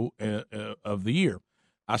show of the year.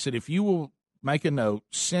 I said, if you will make a note,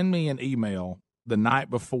 send me an email the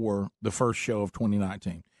night before the first show of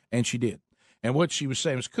 2019. And she did. And what she was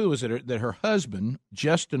saying was cool is that her husband,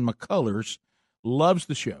 Justin McCullers, loves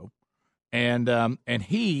the show. And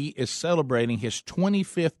he is celebrating his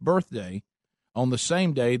 25th birthday on the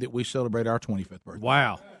same day that we celebrate our 25th birthday.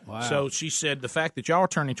 Wow. So she said the fact that y'all are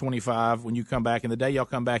turning 25 when you come back, and the day y'all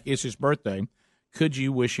come back is his birthday, could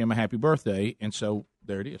you wish him a happy birthday? And so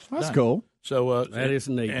there it is. That's cool. So that is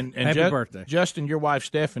neat. And happy birthday. Justin, your wife,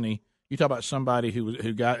 Stephanie, you talk about somebody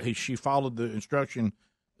she followed the instruction,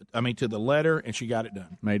 to the letter, and she got it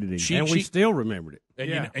done. Made it easy. We still remembered it.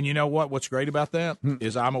 And you know what? What's great about that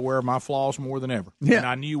is I'm aware of my flaws more than ever. Yeah. And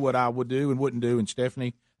I knew what I would do and wouldn't do. And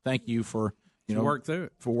Stephanie, thank you for work through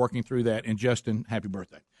it. For working through that. And Justin, happy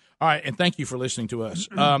birthday. All right, and thank you for listening to us.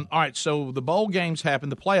 All right, so the bowl games happen.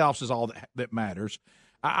 The playoffs is all that matters.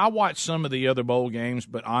 I watched some of the other bowl games,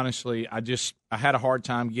 but honestly, I had a hard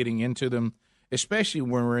time getting into them, especially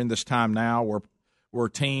when we're in this time now where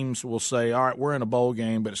teams will say, all right, we're in a bowl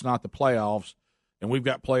game, but it's not the playoffs, and we've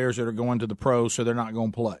got players that are going to the pros, so they're not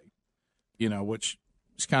going to play. Which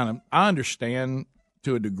is kind of, I understand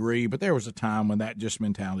to a degree, but there was a time when that just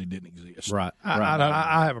mentality didn't exist. Right.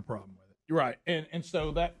 I have a problem with it. Right, and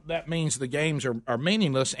so that means the games are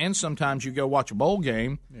meaningless, and sometimes you go watch a bowl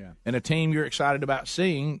game, and a team you're excited about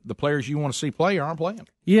seeing, the players you want to see play aren't playing.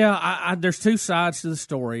 Yeah, there's two sides to the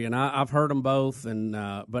story, and I've heard them both, and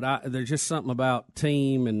but there's just something about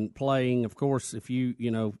team and playing. Of course, if a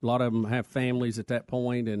lot of them have families at that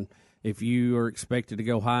point, and if you are expected to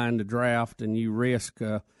go high in the draft and you risk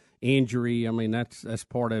injury, that's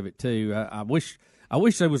part of it too. I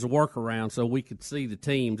wish there was a workaround so we could see the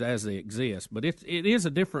teams as they exist, but it is a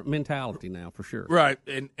different mentality now for sure. Right,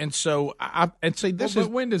 and so But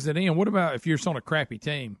when does it end? What about if you're on a crappy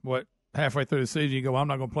team? What, halfway through the season you go, well, I'm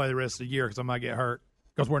not going to play the rest of the year because I might get hurt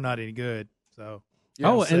because we're not any good. So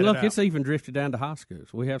and look, it's even drifted down to high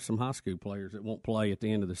schools. We have some high school players that won't play at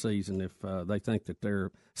the end of the season if they think that their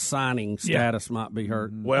signing status might be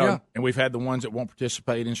hurt. Well, and we've had the ones that won't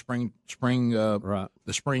participate in the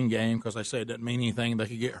spring game because they say it doesn't mean anything. They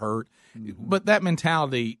could get hurt. Mm-hmm. But that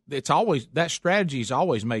mentality, that strategy's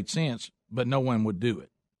always made sense, but no one would do it.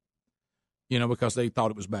 Because they thought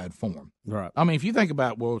it was bad form. Right. If you think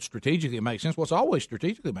about, strategically it makes sense. Well, it's always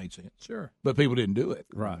strategically made sense. Sure. But people didn't do it.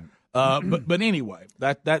 Right. But anyway,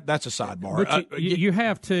 that's a sidebar. But you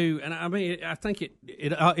have to, and I think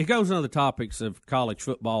it goes into the topics of college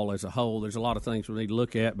football as a whole. There's a lot of things we need to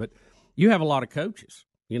look at, but you have a lot of coaches,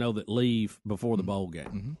 that leave before the bowl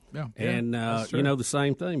game. Mm-hmm. Yeah. And, the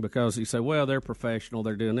same thing because you say, well, they're professional,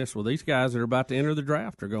 they're doing this. Well, these guys that are about to enter the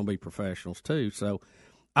draft are going to be professionals too. So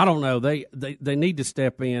I don't know. They need to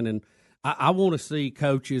step in, and I want to see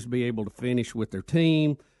coaches be able to finish with their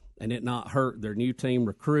team and it not hurt their new team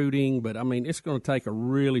recruiting. But, it's going to take a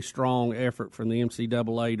really strong effort from the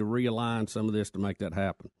NCAA to realign some of this to make that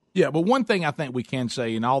happen. Yeah, but one thing I think we can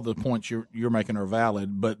say, and all the points you're making are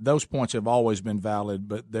valid, but those points have always been valid.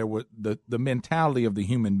 But there were the mentality of the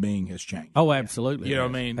human being has changed. Oh, absolutely. You know what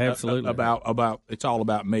I mean? Absolutely. About it's all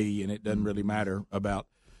about me, and it doesn't really matter about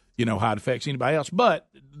how it affects anybody else. But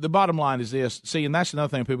the bottom line is this. See, and that's another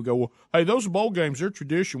thing. People go, well, hey, those are bowl games. They're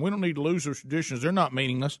tradition. We don't need to lose those traditions. They're not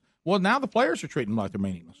meaningless. Well, now the players are treating them like they're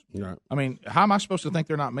meaningless. Right. I mean, how am I supposed to think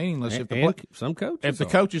they're not meaningless some coaches if the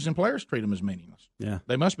coaches and players treat them as meaningless? Yeah,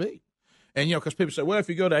 they must be. And because people say, well, if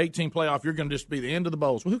you go to 18 playoff, you're going to just be the end of the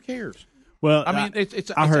bowls. Well, who cares? Well, I mean,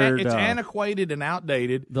 it's antiquated and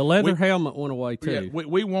outdated. The leather helmet went away too. Yeah,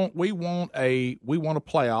 we want a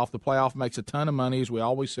playoff. The playoff makes a ton of money, as we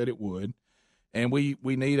always said it would. And we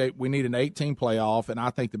need an 18 playoff, and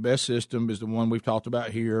I think the best system is the one we've talked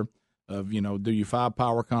about here. Of do you 5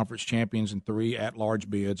 power conference champions and 3 at-large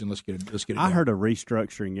bids, and let's get it. I heard a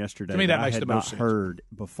restructuring yesterday. To me, that makes I had the most not sense. Heard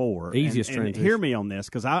before. Easiest and transition. hear me on this,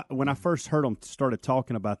 because when I first heard them started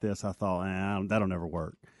talking about this, I thought, that'll never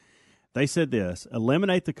work. They said this: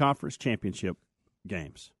 eliminate the conference championship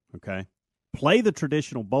games. Okay, play the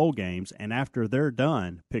traditional bowl games, and after they're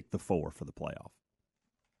done, pick the 4 for the playoff.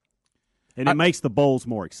 And it makes the bowls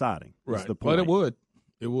more exciting. Right, the point. But it would.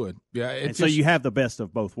 It would. Yeah. And so you have the best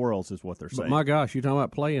of both worlds is what they're saying. But my gosh, you're talking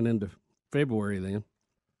about playing into February then.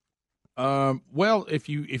 Well,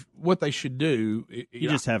 if what they should do, you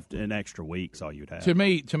just have an extra week. Is all you'd have. To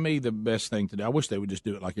me, the best thing to do. I wish they would just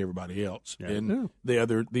do it like everybody else. Yeah. And the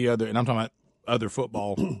other, and I'm talking about other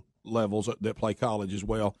football levels that play college as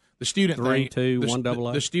well. The student 3-2,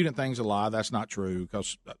 1AA. The student thing's a lie. That's not true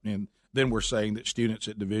because then we're saying that students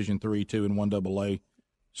at Division 3, 2, and 1AA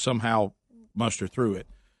somehow muster through it.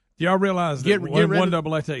 Do y'all realize that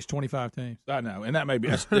 1AA takes 25 teams? I know, and that may be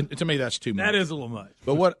to me that's too much. That is a little much.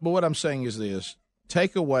 But what I'm saying is this: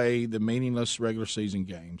 take away the meaningless regular season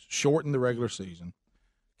games, shorten the regular season,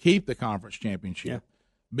 keep the conference championship. Yeah.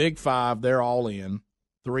 Big 5, they're all in.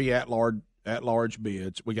 3 at-large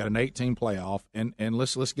bids. We got an 18 playoff, and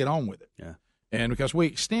let's get on with it. Yeah. And because we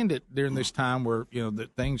extend it during this time where that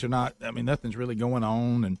things are not. I mean, nothing's really going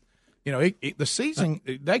on, and the season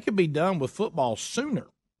they could be done with football sooner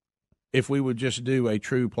if we would just do a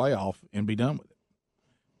true playoff and be done with it.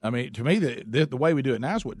 I mean, to me, the way we do it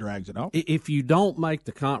now is what drags it on. If you don't make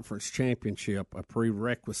the conference championship a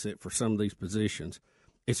prerequisite for some of these positions,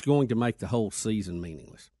 it's going to make the whole season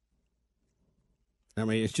meaningless. I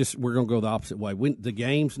mean, it's just we're going to go the opposite way. The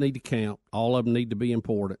games need to count. All of them need to be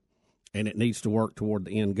important, and it needs to work toward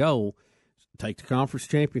the end goal. Take the conference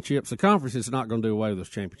championships. The conference is not going to do away with those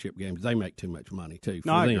championship games. They make too much money, too.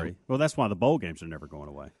 No, I agree. Well, that's why the bowl games are never going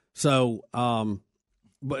away. So,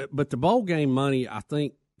 but the bowl game money, I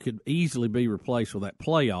think, could easily be replaced with that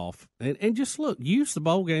playoff. And just look, use the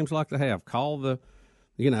bowl games like they have. Call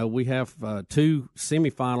we have 2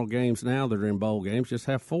 semifinal games now that are in bowl games. Just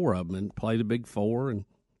have 4 of them and play the Big 4, and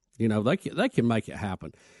they can make it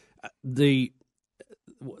happen.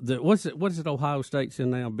 What is it? Ohio State's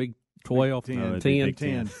in now, Big 12,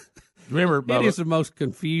 10. Remember, Bubba, it is the most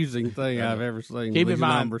confusing thing I've ever seen. Keep in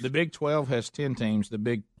mind, the Big 12 has 10 teams. The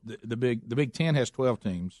Big 10 has 12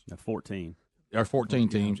 teams. 14. Or 14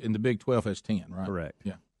 teams, and the Big 12 has 10, right? Correct.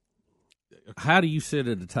 Yeah. How do you sit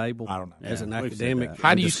at a table? I don't know. As an academic,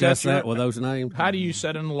 how do you discuss that with those names? How do you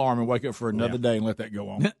set an alarm and wake up for another day and let that go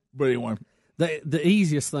on? But anyway, the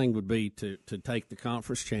easiest thing would be to take the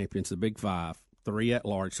conference champions, the Big 5, 3 at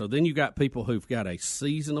large. So then you got people who've got a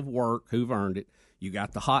season of work, who've earned it. You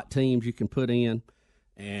got the hot teams you can put in,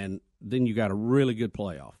 and then you got a really good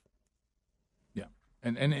playoff. Yeah,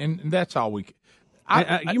 and that's all we.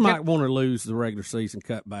 You might want to lose the regular season,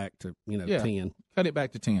 cut back to 10. Cut it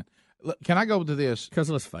back to 10. Look, can I go to this? Because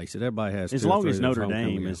let's face it, everybody has. As long as Notre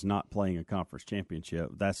Dame is not playing a conference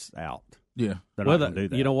championship, that's out. Yeah, they're not going to do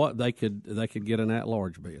that. You know what? They could get an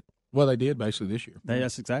at-large bid. Well, they did basically this year.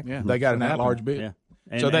 That's exactly. Yeah, they got an at-large bid. Yeah.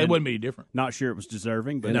 So they wouldn't be different. Not sure it was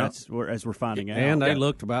deserving, but that's as we're finding out. And they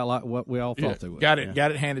looked about like what we all thought they would. Got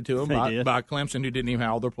it handed to them by Clemson, who didn't even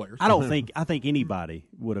have all their players. I think anybody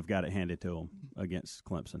would have got it handed to them against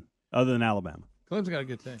Clemson, other than Alabama. Clemson's got a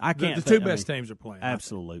good team. I can't. The two best teams are playing.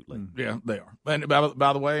 Absolutely. Yeah, they are. And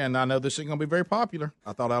by the way, and I know this isn't going to be very popular,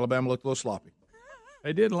 I thought Alabama looked a little sloppy.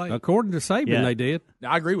 They did late. According to Saban, they did.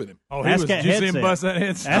 I agree with him. Oh, did you see him bust that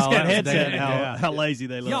headset? Ask that headset how lazy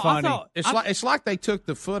they look. Funny. It's like they took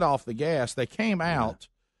the foot off the gas. They came out.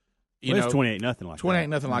 It's 28-0 like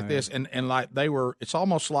 28-0 like this, and like they were. It's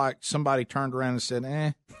almost like somebody turned around and said,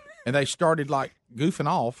 and they started like goofing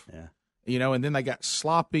off. Yeah. And then they got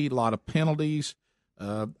sloppy. A lot of penalties.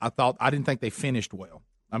 I didn't think they finished well.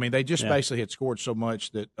 I mean, they just basically had scored so much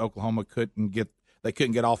that Oklahoma couldn't get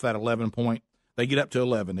off that 11-point They get up to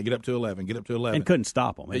 11. They get up to 11. Get up to 11. And couldn't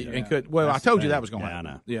stop them. I told you that was going to happen.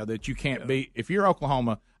 I know. Yeah, that you can't be. If you're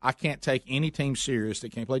Oklahoma, I can't take any team serious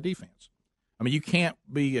that can't play defense. I mean, you can't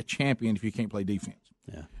be a champion if you can't play defense.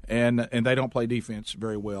 Yeah. And they don't play defense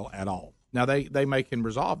very well at all. Now they can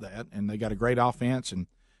resolve that, and they got a great offense,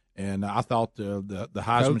 and I thought the Heisman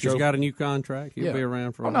Coach has Trophy got a new contract. He'll be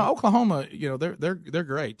around for a while. No, Oklahoma, they're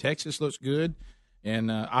great. Texas looks good, and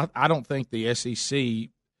I don't think the SEC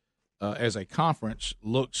as a conference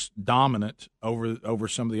looks dominant over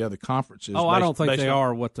some of the other conferences. I don't think they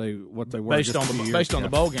are what they were based on the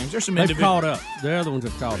bowl games. There's some they've caught up. The other ones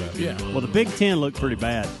have caught up. Yeah. Well, the Big Ten looked pretty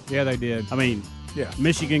bad. Yeah, they did. I mean,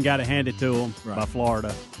 Michigan got it handed to them by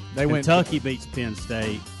Florida. Kentucky beats Penn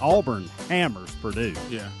State. Auburn hammers Purdue.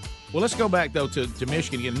 Yeah. Well, let's go back, though, to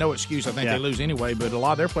Michigan again. No excuse. I think they lose anyway, but a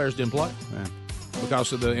lot of their players didn't play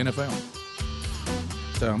because of the NFL.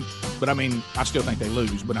 So, but, I mean, I still think they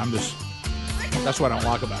lose, but that's what I don't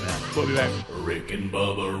like about it. We'll be back. Rick and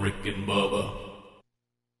Bubba, Rick and Bubba.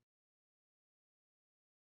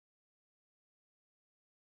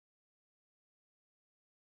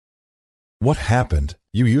 What happened?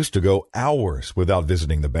 You used to go hours without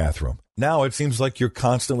visiting the bathroom. Now it seems like you're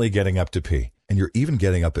constantly getting up to pee, and you're even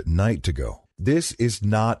getting up at night to go. This is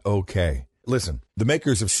not okay. Listen, the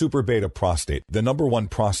makers of Super Beta Prostate, the #1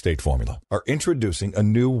 prostate formula, are introducing a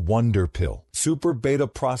new wonder pill, Super Beta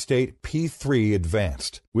Prostate P3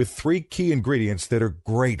 Advanced, with 3 key ingredients that are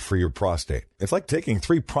great for your prostate. It's like taking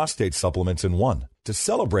 3 prostate supplements in one. To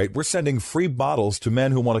celebrate, we're sending free bottles to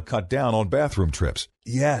men who want to cut down on bathroom trips.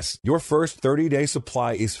 Yes, your first 30-day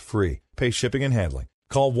supply is free. Pay shipping and handling.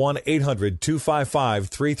 Call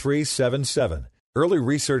 1-800-255-3377. Early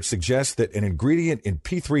research suggests that an ingredient in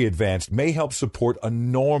P3 Advanced may help support a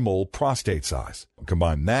normal prostate size.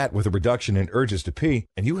 Combine that with a reduction in urges to pee,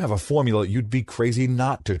 and you have a formula you'd be crazy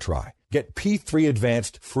not to try. Get P3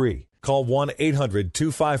 Advanced free. Call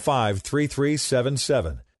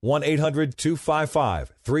 1-800-255-3377.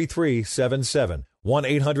 1-800-255-3377.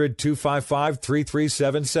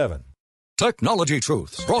 1-800-255-3377. Technology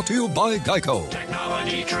Truths, brought to you by Geico.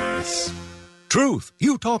 Technology Truths. Truth,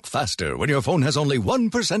 you talk faster when your phone has only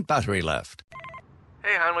 1% battery left.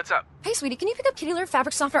 Hey, hon, what's up? Hey, sweetie, can you pick up Kitty Litter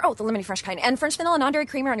fabric softener? Oh, the Lemony Fresh kind. And French vanilla non-dairy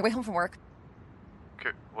creamer on your way home from work.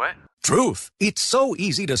 What? Truth, it's so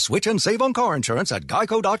easy to switch and save on car insurance at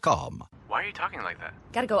Geico.com. Why are you talking like that?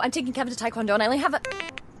 Gotta go. I'm taking Kevin to Taekwondo, and I only have a...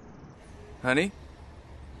 Honey?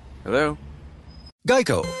 Hello?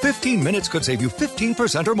 Geico, 15 minutes could save you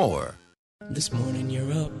 15% or more. This morning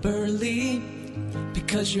you're up early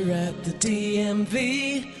because you're at the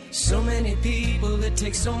DMV. So many people, it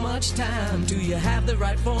takes so much time. Do you have the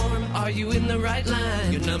right form? Are you in the right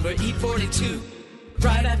line? Your number E42,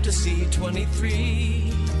 right after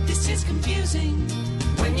C23. This is confusing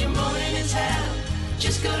when your morning is hell.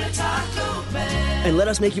 Just go to Taco Bell. And let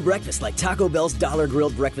us make you breakfast like Taco Bell's Dollar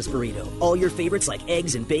Grilled Breakfast Burrito. All your favorites like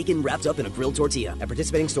eggs and bacon wrapped up in a grilled tortilla. At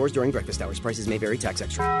participating stores during breakfast hours. Prices may vary. Tax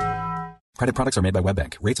extra. Credit products are made by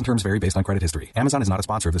WebBank. Rates and terms vary based on credit history. Amazon is not a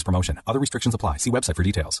sponsor of this promotion. Other restrictions apply. See website for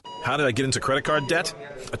details. How did I get into credit card debt?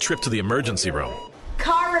 A trip to the emergency room.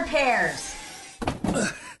 Car repairs.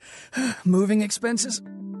 Moving expenses.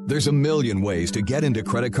 There's a million ways to get into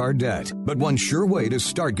credit card debt, but one sure way to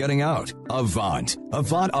start getting out: Avant.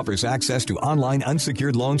 Avant offers access to online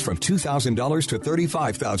unsecured loans from $2,000 to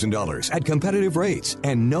 $35,000 at competitive rates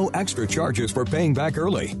and no extra charges for paying back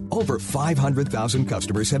early. Over 500,000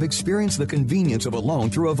 customers have experienced the convenience of a loan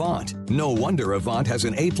through Avant. No wonder Avant has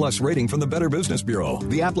an A+ rating from the Better Business Bureau.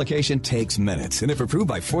 The application takes minutes, and if approved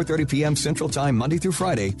by 4:30 p.m. Central Time Monday through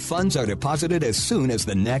Friday, funds are deposited as soon as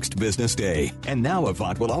the next business day. And now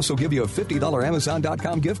Avant will also give you a $50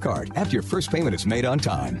 Amazon.com gift card after your first payment is made on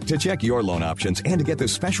time. To check your loan options and to get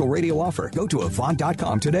this special radio offer, go to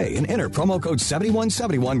Avant.com today and enter promo code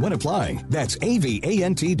 7171 when applying. That's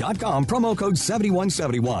AVANT.com, promo code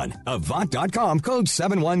 7171. Avant.com, code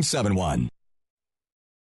 7171.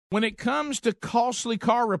 When it comes to costly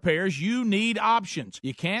car repairs, you need options.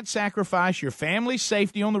 You can't sacrifice your family's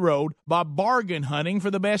safety on the road by bargain hunting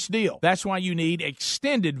for the best deal. That's why you need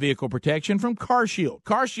extended vehicle protection from CarShield.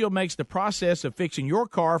 CarShield makes the process of fixing your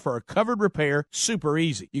car for a covered repair super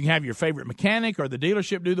easy. You can have your favorite mechanic or the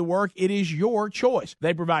dealership do the work. It is your choice.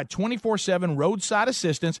 They provide 24/7 roadside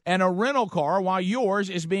assistance and a rental car while yours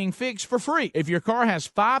is being fixed for free. If your car has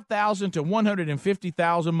 5,000 to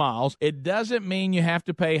 150,000 miles, it doesn't mean you have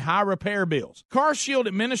to pay high repair bills. CarShield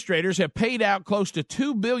administrators have paid out close to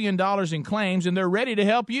 $2 billion in claims, and they're ready to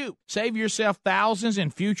help you. Save yourself thousands in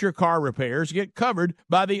future car repairs. Get covered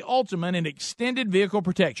by the ultimate in extended vehicle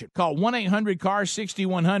protection. Call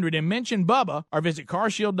 1-800-CAR-6100 and mention Bubba, or visit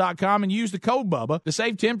carshield.com and use the code Bubba to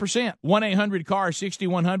save 10%.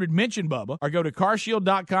 1-800-CAR-6100, mention Bubba, or go to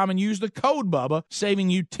carshield.com and use the code Bubba, saving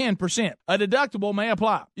you 10%. A deductible may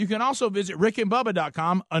apply. You can also visit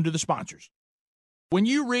rickandbubba.com under the sponsors. When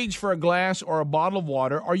you reach for a glass or a bottle of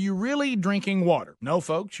water, are you really drinking water? No,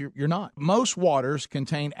 folks, you're not. Most waters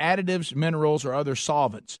contain additives, minerals, or other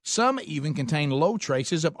solvents. Some even contain low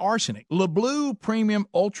traces of arsenic. LeBlue Premium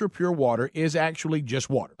Ultra Pure Water is actually just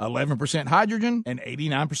water. 11% hydrogen and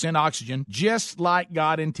 89% oxygen, just like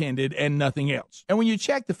God intended and nothing else. And when you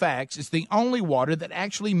check the facts, it's the only water that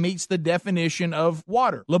actually meets the definition of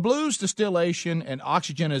water. LeBlue's distillation and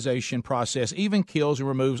oxygenization process even kills and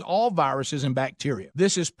removes all viruses and bacteria.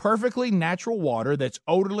 This is perfectly natural water that's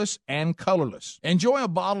odorless and colorless. Enjoy a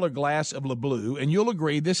bottle or glass of LeBlue, and you'll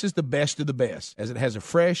agree this is the best of the best, as it has a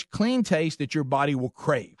fresh, clean taste that your body will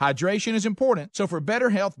crave. Hydration is important, so for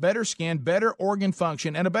better health, better skin, better organ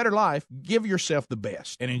function, and a better life, give yourself the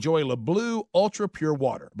best and enjoy LeBlue Ultra Pure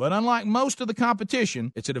Water. But unlike most of the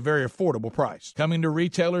competition, it's at a very affordable price. Coming to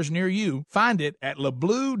retailers near you, find it at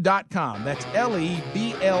leblue.com. That's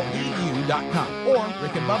LEBLEU.com or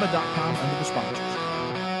rickandbubba.com under the sponsors.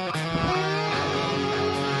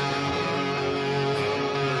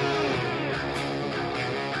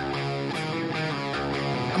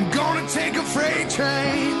 I'm gonna take a freight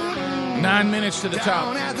train. 9 minutes to the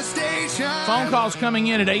top. At the station. Phone calls coming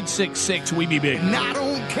in at 866-WE-BE-BIG. And I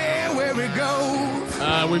don't care where it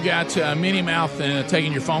goes. We've got Minnie Mouth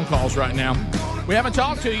taking your phone calls right now. We haven't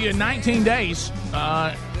talked to you in 19 days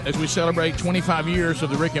as we celebrate 25 years of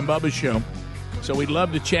the Rick and Bubba Show. So we'd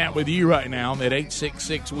love to chat with you right now at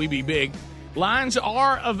 866-WE-BE-BIG. Lines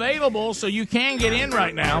are available, so you can get in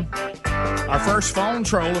right now. Our first phone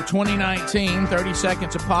troll of 2019, 30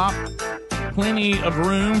 seconds a pop. Plenty of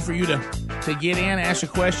room for you to get in, ask a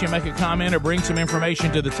question, make a comment, or bring some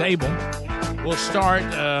information to the table. We'll start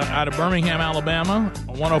out of Birmingham, Alabama,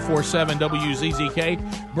 104.7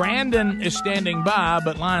 WZZK. Brandon is standing by,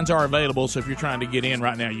 but lines are available, so if you're trying to get in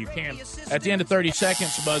right now, you can. At the end of 30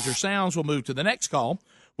 seconds, the buzzer sounds. We'll move to the next call,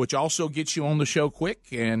 which also gets you on the show quick,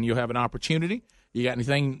 and you'll have an opportunity. You got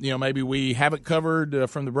anything, maybe we haven't covered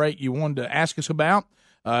from the break you wanted to ask us about?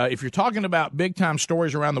 If you're talking about big-time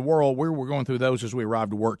stories around the world, we're going through those as we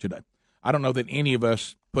arrive to work today. I don't know that any of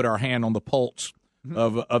us put our hand on the pulse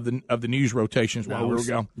of the news rotations while we were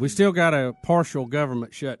gone. We still got a partial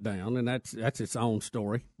government shutdown, and that's its own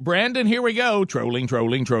story. Brandon, here we go. Trolling.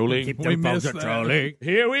 We missed that. Trolling.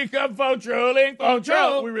 Here we come, folks. Trolling.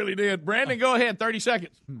 We really did. Brandon, go ahead. 30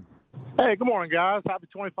 seconds. Hey, good morning, guys. Happy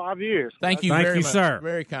 25 years. Thank you very much, sir.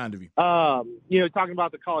 Very kind of you. Talking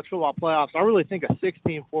about the college football playoffs, I really think a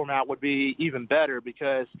 16 format would be even better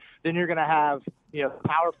because then you're going to have,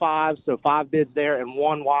 Power 5, so 5 bids there and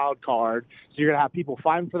 1 wild card. So you're going to have people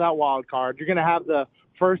fighting for that wild card. You're going to have the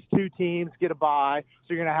first 2 teams get a bye.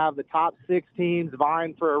 So you're going to have the top 6 teams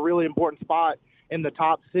vying for a really important spot in the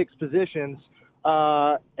top 6 positions.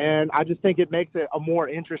 And I just think it makes it a more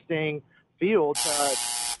interesting field.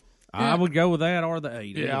 I would go with that or the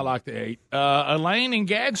 8. Yeah, I like the 8. Elaine in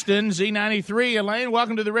Gadsden, Z93. Elaine,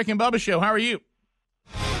 welcome to the Rick and Bubba Show. How are you?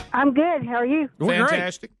 I'm good. How are you?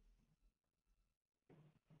 Fantastic.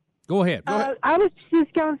 Go ahead. I was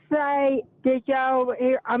just going to say, did y'all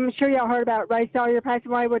hear? I'm sure y'all heard about Ray Sawyer passing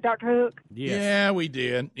away with Dr. Hook. Yes. Yeah, we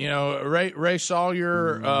did. Ray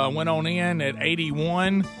Sawyer went on in at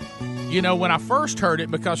 81. When I first heard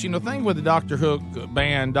it, because, the thing with the Dr. Hook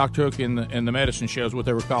band, Dr. Hook and the Medicine Shows, what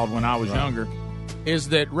they were called when I was younger, is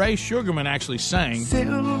that Ray Sugarman actually sang.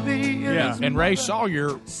 Yeah, and Ray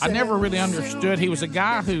Sawyer, I never really understood. He was a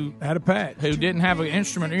guy who had a patch, who didn't have an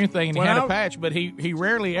instrument or anything, and he had a patch, but he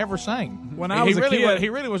rarely ever sang. When I was a kid, he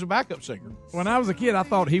really was a backup singer. When I was a kid, I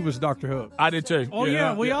thought he was Dr. Hook. I did too. Oh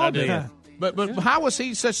yeah, we all did. But how was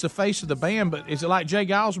he such the face of the band? But is it like Jay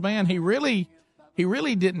Giles' band? He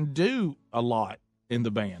really didn't do a lot in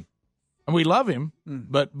the band, and we love him.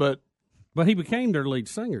 But he became their lead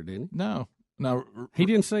singer, didn't he? No, he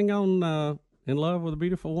didn't sing on "In Love with a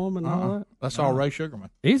Beautiful Woman." And all that. That's all Ray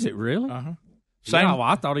Sugarman. Is it really? Same. No,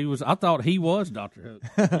 I thought he was Dr. Hook.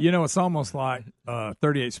 It's almost like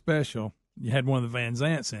 38 Special. You had one of the Van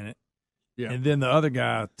Zants in it, and then the other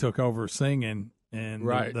guy took over singing. And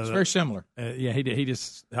right, it's very similar. He did.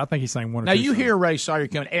 I think he sang one. Now you hear Ray Sawyer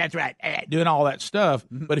coming, that's right, doing all that stuff.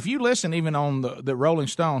 But if you listen, even on the Rolling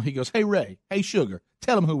Stone, he goes, "Hey Ray, hey Sugar,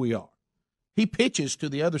 tell them who we are." he pitches to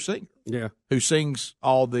the other singer. Yeah, who sings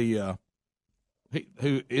all the.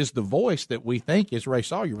 Who is the voice that we think is Ray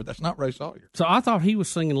Sawyer, but that's not Ray Sawyer. So I thought he was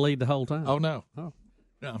singing lead the whole time. Oh no, no,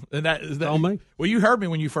 and that is that. On me. Well, you heard me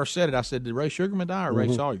when you first said it. I said, did Ray Sugarman die or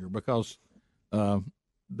Ray Sawyer? Because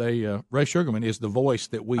Ray Sugarman is the voice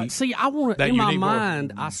that we see. I want to in my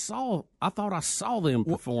mind. More. I thought I saw them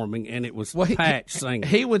performing, and it was Patch singing.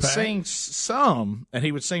 He would sing some, and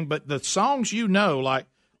he would sing, but the songs like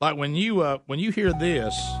when you hear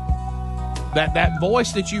this. That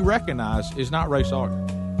voice that you recognize is not Ray Sawyer.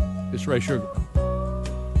 It's Ray Sugarman.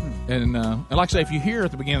 And like I say, if you hear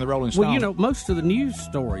at the beginning of the Rolling Stones... Well, most of the news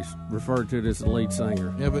stories refer to it as the lead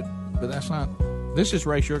singer. Yeah, but that's not... This is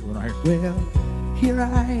Ray Sugarman right here. Well, here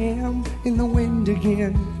I am in the wind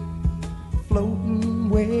again, floating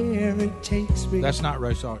where it takes me. That's not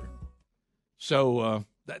Ray Sawyer. So,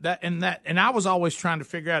 and I was always trying to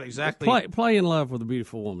figure out exactly... Play In Love with a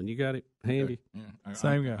Beautiful Woman. You got it handy? Yeah.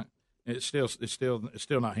 Same guy. It's still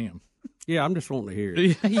not him. Yeah, I'm just wanting to hear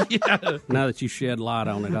it. Yeah. Now that you shed light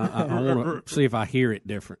on it, I want to see if I hear it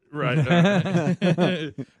different. Right.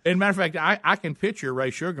 And matter of fact, I can picture Ray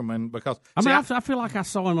Sugarman because I feel like I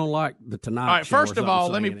saw him on like the Tonight Show. All right, first of all,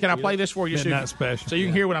 can I play this for you? Not special. So you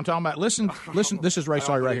can hear what I'm talking about. Listen. This is Ray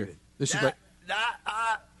Sawyer right here. This is Ray.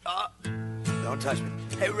 Don't touch me.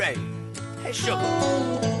 Hey, Ray. Hey, Sugar.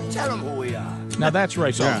 Tell them who we are. Now that's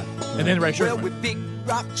Ray Sawyer. Yeah. And then Ray Sugarman. Well, we're big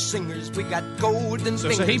rock singers. We got golden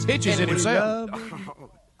fingers. So he pitches it himself.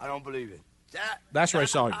 I don't believe it. That's Ray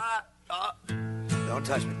Sawyer. Don't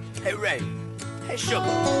touch me. Hey, Ray. Hey, Sugar.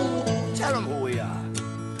 Tell them who we are.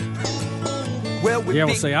 Well,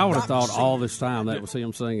 see, I would have thought all this time that was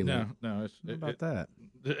him singing. No. What about that?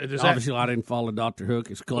 Obviously, I didn't follow Dr.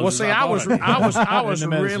 Hook as close. Well, see, I was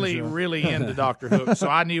really into Dr. Hook, so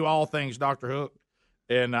I knew all things Dr. Hook,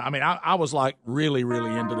 and I was like really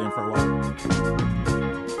into them for a while.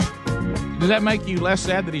 Does that make you less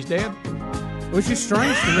sad that he's dead? Which is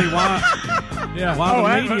strange to me. Why?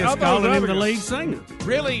 The media's calling him the lead singer.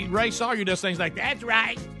 Really, Ray Sawyer does things like that's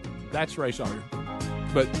right. That's Ray Sawyer,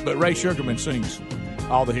 but Ray Sugarman sings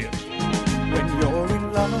all the hits. When you're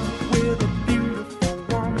in love with a beautiful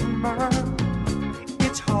woman,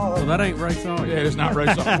 it's hard. Well, that ain't Ray Sawyer. Yeah, it's not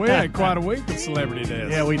Ray Sawyer. We had quite a week of celebrity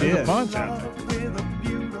deaths. Yeah, we did. There's a bunch out there.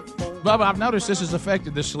 Bubba, I've noticed this has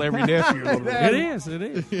affected this celebrity death for you a little bit. It is.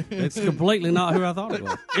 It's completely not who I thought it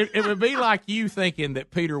was. It would be like you thinking that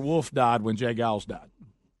Peter Wolf died when Jay Giles died.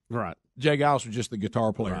 Right. Jay Giles was just the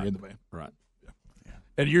guitar player in the band. Right. Yeah.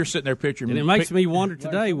 And you're sitting there picturing... And it makes me wonder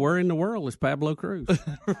today, where in the world is Pablo Cruz?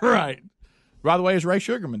 Right. By the way, is Ray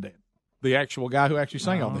Sugarman dead? The actual guy who actually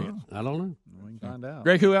sang all the hits. I don't know. We can find out.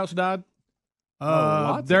 Greg, who else died?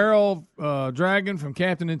 Daryl Dragon from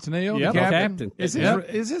Captain and Tennille. Yep, the Captain.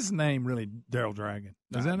 Is his name really Daryl Dragon?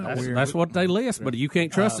 Is that not weird? That's what they list, but you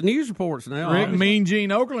can't trust the news reports now. Rick Mean Gene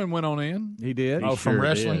Okerlund went on in. He did. From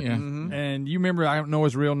wrestling, yeah. Mm-hmm. And you remember, I don't know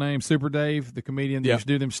his real name, Super Dave, the comedian that used to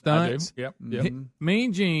do them stunts. Yep.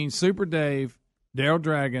 Mean Gene, Super Dave, Daryl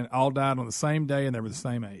Dragon all died on the same day, and they were the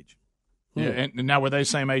same age. Yeah, and now were they the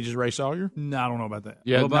same age as Ray Sawyer? No, I don't know about that.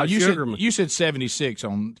 Yeah, what about Sugarman? You said 76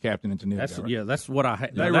 on Captain and Tennille. That's what I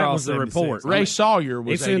had. That was the 76. report. Ray Sawyer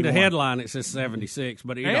was It's 81. in the headline. It says 76,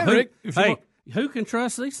 but Rick, who can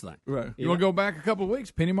trust these things? Right. You want to go back a couple of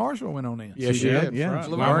weeks? Penny Marshall went on in. Yes, she did. Yeah, right.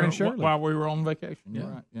 Laverne and Shirley. While we were on vacation. Yeah.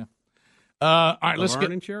 Right. Yeah. All right, let's go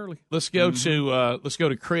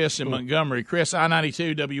to Chris in Montgomery. Chris,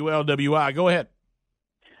 I-92 WLWI. Go ahead.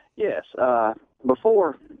 Yes.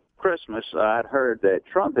 Before Christmas, I'd heard that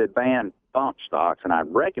Trump had banned bump stocks, and I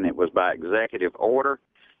reckon it was by executive order,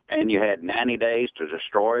 and you had 90 days to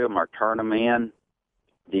destroy them or turn them in.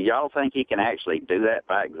 Do y'all think he can actually do that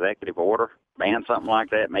by executive order? Ban something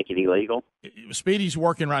like that, make it illegal? Speedy's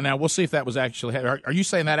working right now. We'll see if that was actually. Are you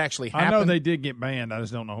saying that actually happened? I know they did get banned. I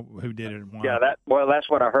just don't know who did it and why. Yeah, that's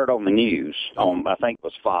what I heard on the news. I think it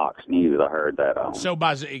was Fox News. I heard that on. So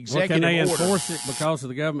by the executive order, can they enforce it because of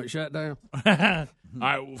the government shutdown? All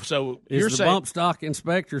right. So is the bump stock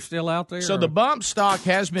inspector still out there? So the bump stock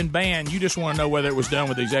has been banned. You just want to know whether it was done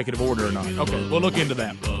with the executive order or not. Okay, we'll look into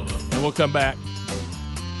that, and we'll come back.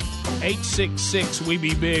 866 We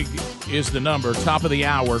Be Big is the number. Top of the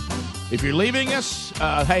hour. If you're leaving us,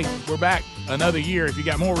 hey, we're back another year. If you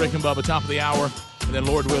got more Rick and Bubba, top of the hour, and then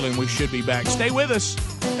Lord willing, we should be back. Stay with us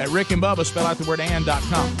at Rick and Bubba. Spell out the word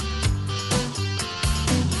and.com.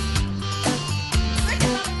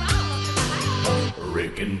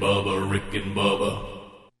 Rick and Bubba, Rick and Bubba.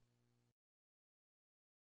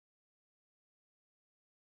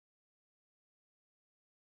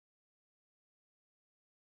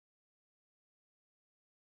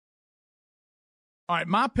 All right,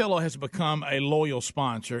 MyPillow has become a loyal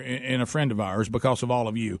sponsor and a friend of ours because of all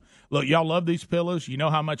of you. Look, y'all love these pillows. You know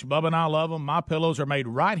how much Bubba and I love them. MyPillows are made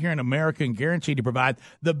right here in America and guaranteed to provide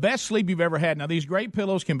the best sleep you've ever had. Now, these great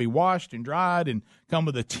pillows can be washed and dried and come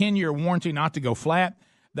with a 10-year warranty not to go flat.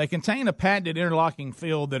 They contain a patented interlocking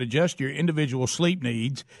fill that adjusts your individual sleep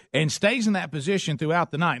needs and stays in that position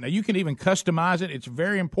throughout the night. Now, you can even customize it. It's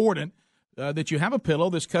very important that you have a pillow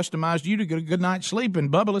that's customized you to get a good night's sleep. And,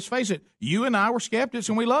 Bubba, let's face it, you and I were skeptics,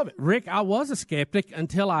 and we love it. Rick, I was a skeptic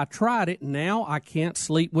until I tried it. Now I can't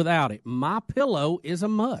sleep without it. MyPillow is a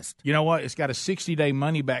must. You know what? It's got a 60-day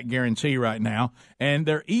money-back guarantee right now, and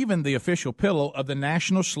they're even the official pillow of the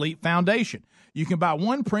National Sleep Foundation. You can buy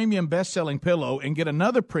one premium best-selling pillow and get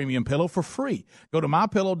another premium pillow for free. Go to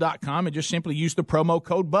MyPillow.com and just simply use the promo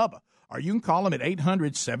code BUBBA. Or you can call them at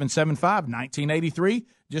 800-775-1983.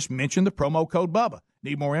 Just mention the promo code BUBBA.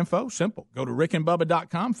 Need more info? Simple. Go to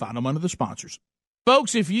rickandbubba.com. Find them under the sponsors.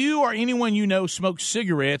 Folks, if you or anyone you know smokes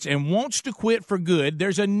cigarettes and wants to quit for good,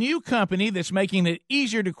 there's a new company that's making it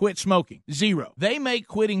easier to quit smoking. Zero. They make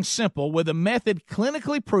quitting simple with a method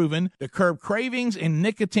clinically proven to curb cravings and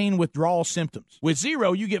nicotine withdrawal symptoms. With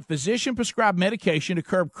Zero, you get physician-prescribed medication to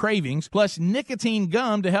curb cravings, plus nicotine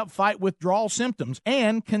gum to help fight withdrawal symptoms,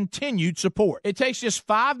 and continued support. It takes just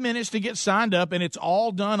 5 minutes to get signed up, and it's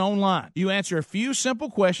all done online. You answer a few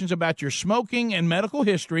simple questions about your smoking and medical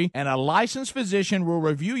history, and a licensed physician will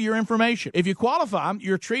review your information. If you qualify,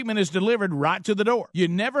 your treatment is delivered right to the door. You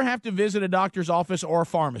never have to visit a doctor's office or a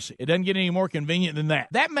pharmacy. It doesn't get any more convenient than that.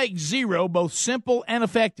 That makes Zero both simple and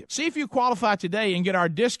effective. See if you qualify today and get our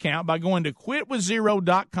discount by going to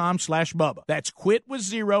quitwithzero.com/Bubba. That's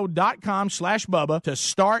quitwithzero.com/Bubba to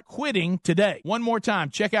start quitting today. One more time,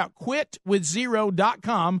 check out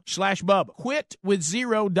quitwithzero.com/Bubba.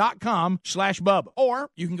 Quitwithzero.com/Bubba. Or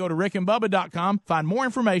you can go to rickandbubba.com, find more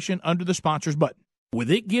information under the sponsors button. With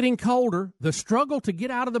it getting colder, the struggle to get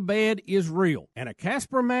out of the bed is real, and a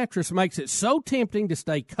Casper mattress makes it so tempting to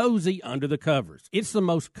stay cozy under the covers. It's the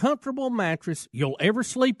most comfortable mattress you'll ever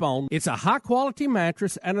sleep on. It's a high-quality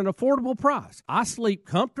mattress at an affordable price. I sleep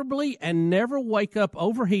comfortably and never wake up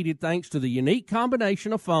overheated thanks to the unique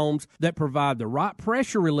combination of foams that provide the right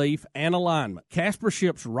pressure relief and alignment. Casper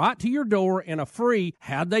ships right to your door in a free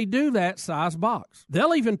 "How'd they do that?" size box.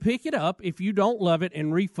 They'll even pick it up if you don't love it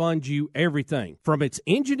and refund you everything. From its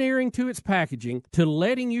engineering to its packaging to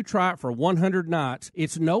letting you try it for 100 nights,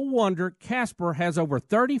 it's no wonder Casper has over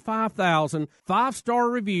 35,000 five-star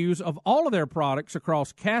reviews of all of their products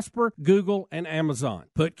across Casper, Google, and Amazon.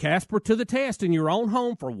 Put Casper to the test in your own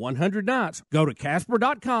home for 100 nights. Go to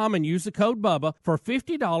Casper.com and use the code BUBBA for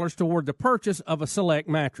 $50 toward the purchase of a select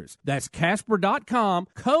mattress. That's Casper.com,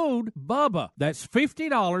 code BUBBA. That's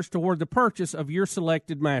 $50 toward the purchase of your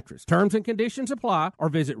selected mattress. Terms and conditions apply, or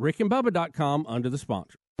visit rickandbubba.com under the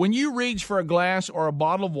sponsor. When you reach for a glass or a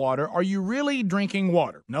bottle of water, are you really drinking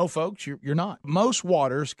water? No, folks, you're not. Most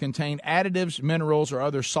waters contain additives, minerals, or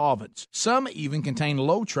other solvents. Some even contain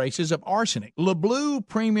low traces of arsenic. LeBlue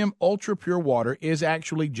Premium Ultra Pure Water is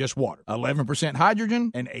actually just water. 11% hydrogen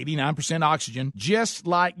and 89% oxygen, just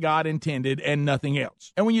like God intended, and nothing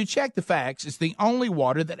else. And when you check the facts, it's the only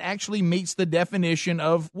water that actually meets the definition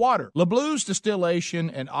of water. LeBlue's distillation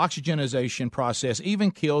and oxygenization process even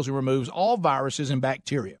kills and removes all viruses and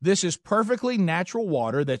bacteria. This is perfectly natural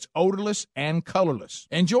water that's odorless and colorless.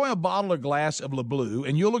 Enjoy a bottle or glass of LeBlue,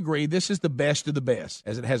 and you'll agree this is the best of the best,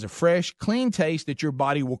 as it has a fresh, clean taste that your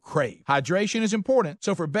body will crave. Hydration is important,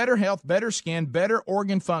 so for better health, better skin, better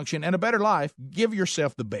organ function, and a better life, give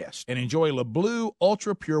yourself the best and enjoy LeBlue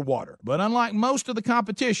Ultra Pure Water. But unlike most of the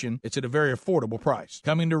competition, it's at a very affordable price.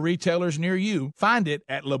 Coming to retailers near you, find it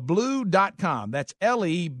at leblue.com. That's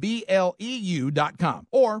LEBLEU.com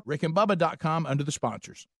or rickandbubba.com under the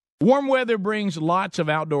sponsors. Warm weather brings lots of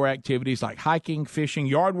outdoor activities like hiking, fishing,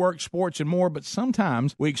 yard work, sports, and more, but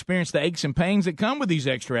sometimes we experience the aches and pains that come with these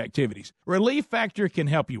extra activities. Relief Factor can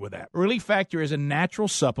help you with that. Relief Factor is a natural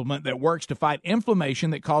supplement that works to fight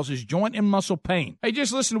inflammation that causes joint and muscle pain. Hey,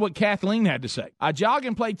 just listen to what Kathleen had to say. I jog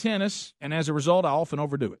and play tennis, and as a result, I often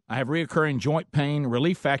overdo it. I have reoccurring joint pain.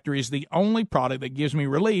 Relief Factor is the only product that gives me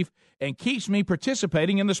relief and keeps me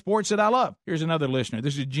participating in the sports that I love. Here's another listener.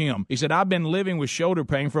 This is Jim. He said, I've been living with shoulder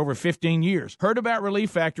pain for over 15 years. Heard about Relief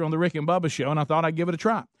Factor on the Rick and Bubba show, and I thought I'd give it a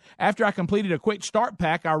try. After I completed a quick start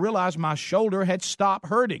pack, I realized my shoulder had stopped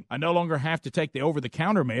hurting. I no longer have to take the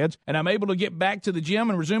over-the-counter meds, and I'm able to get back to the gym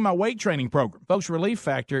and resume my weight training program. Folks, Relief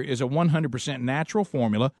Factor is a 100% natural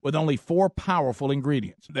formula with only 4 powerful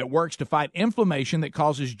ingredients that works to fight inflammation that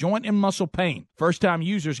causes joint and muscle pain. First-time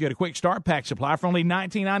users get a quick start pack supply for only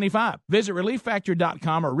 $19.95. Visit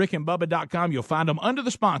ReliefFactor.com or rickandbubba.com. You'll find them under the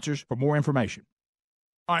sponsors for more information.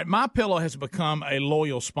 All right, MyPillow has become a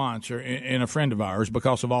loyal sponsor and a friend of ours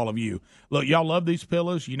because of all of you. Look, y'all love these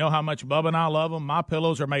pillows. You know how much Bubba and I love them.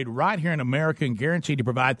 MyPillows are made right here in America and guaranteed to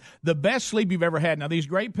provide the best sleep you've ever had. Now, these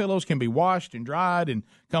great pillows can be washed and dried and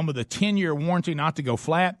come with a 10-year warranty not to go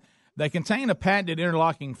flat. They contain a patented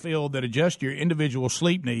interlocking field that adjusts your individual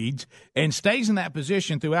sleep needs and stays in that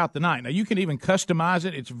position throughout the night. Now, you can even customize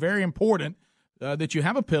it. It's very important that you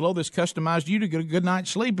have a pillow that's customized you to get a good night's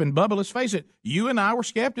sleep. And, Bubba, let's face it, you and I were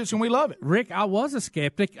skeptics, and we love it. Rick, I was a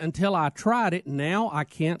skeptic until I tried it. Now I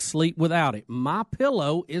can't sleep without it.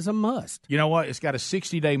 MyPillow is a must. You know what? It's got a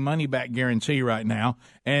 60-day money-back guarantee right now,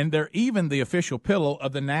 and they're even the official pillow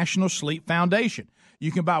of the National Sleep Foundation.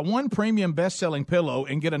 You can buy one premium best-selling pillow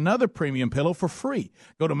and get another premium pillow for free.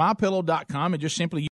 Go to MyPillow.com and just simply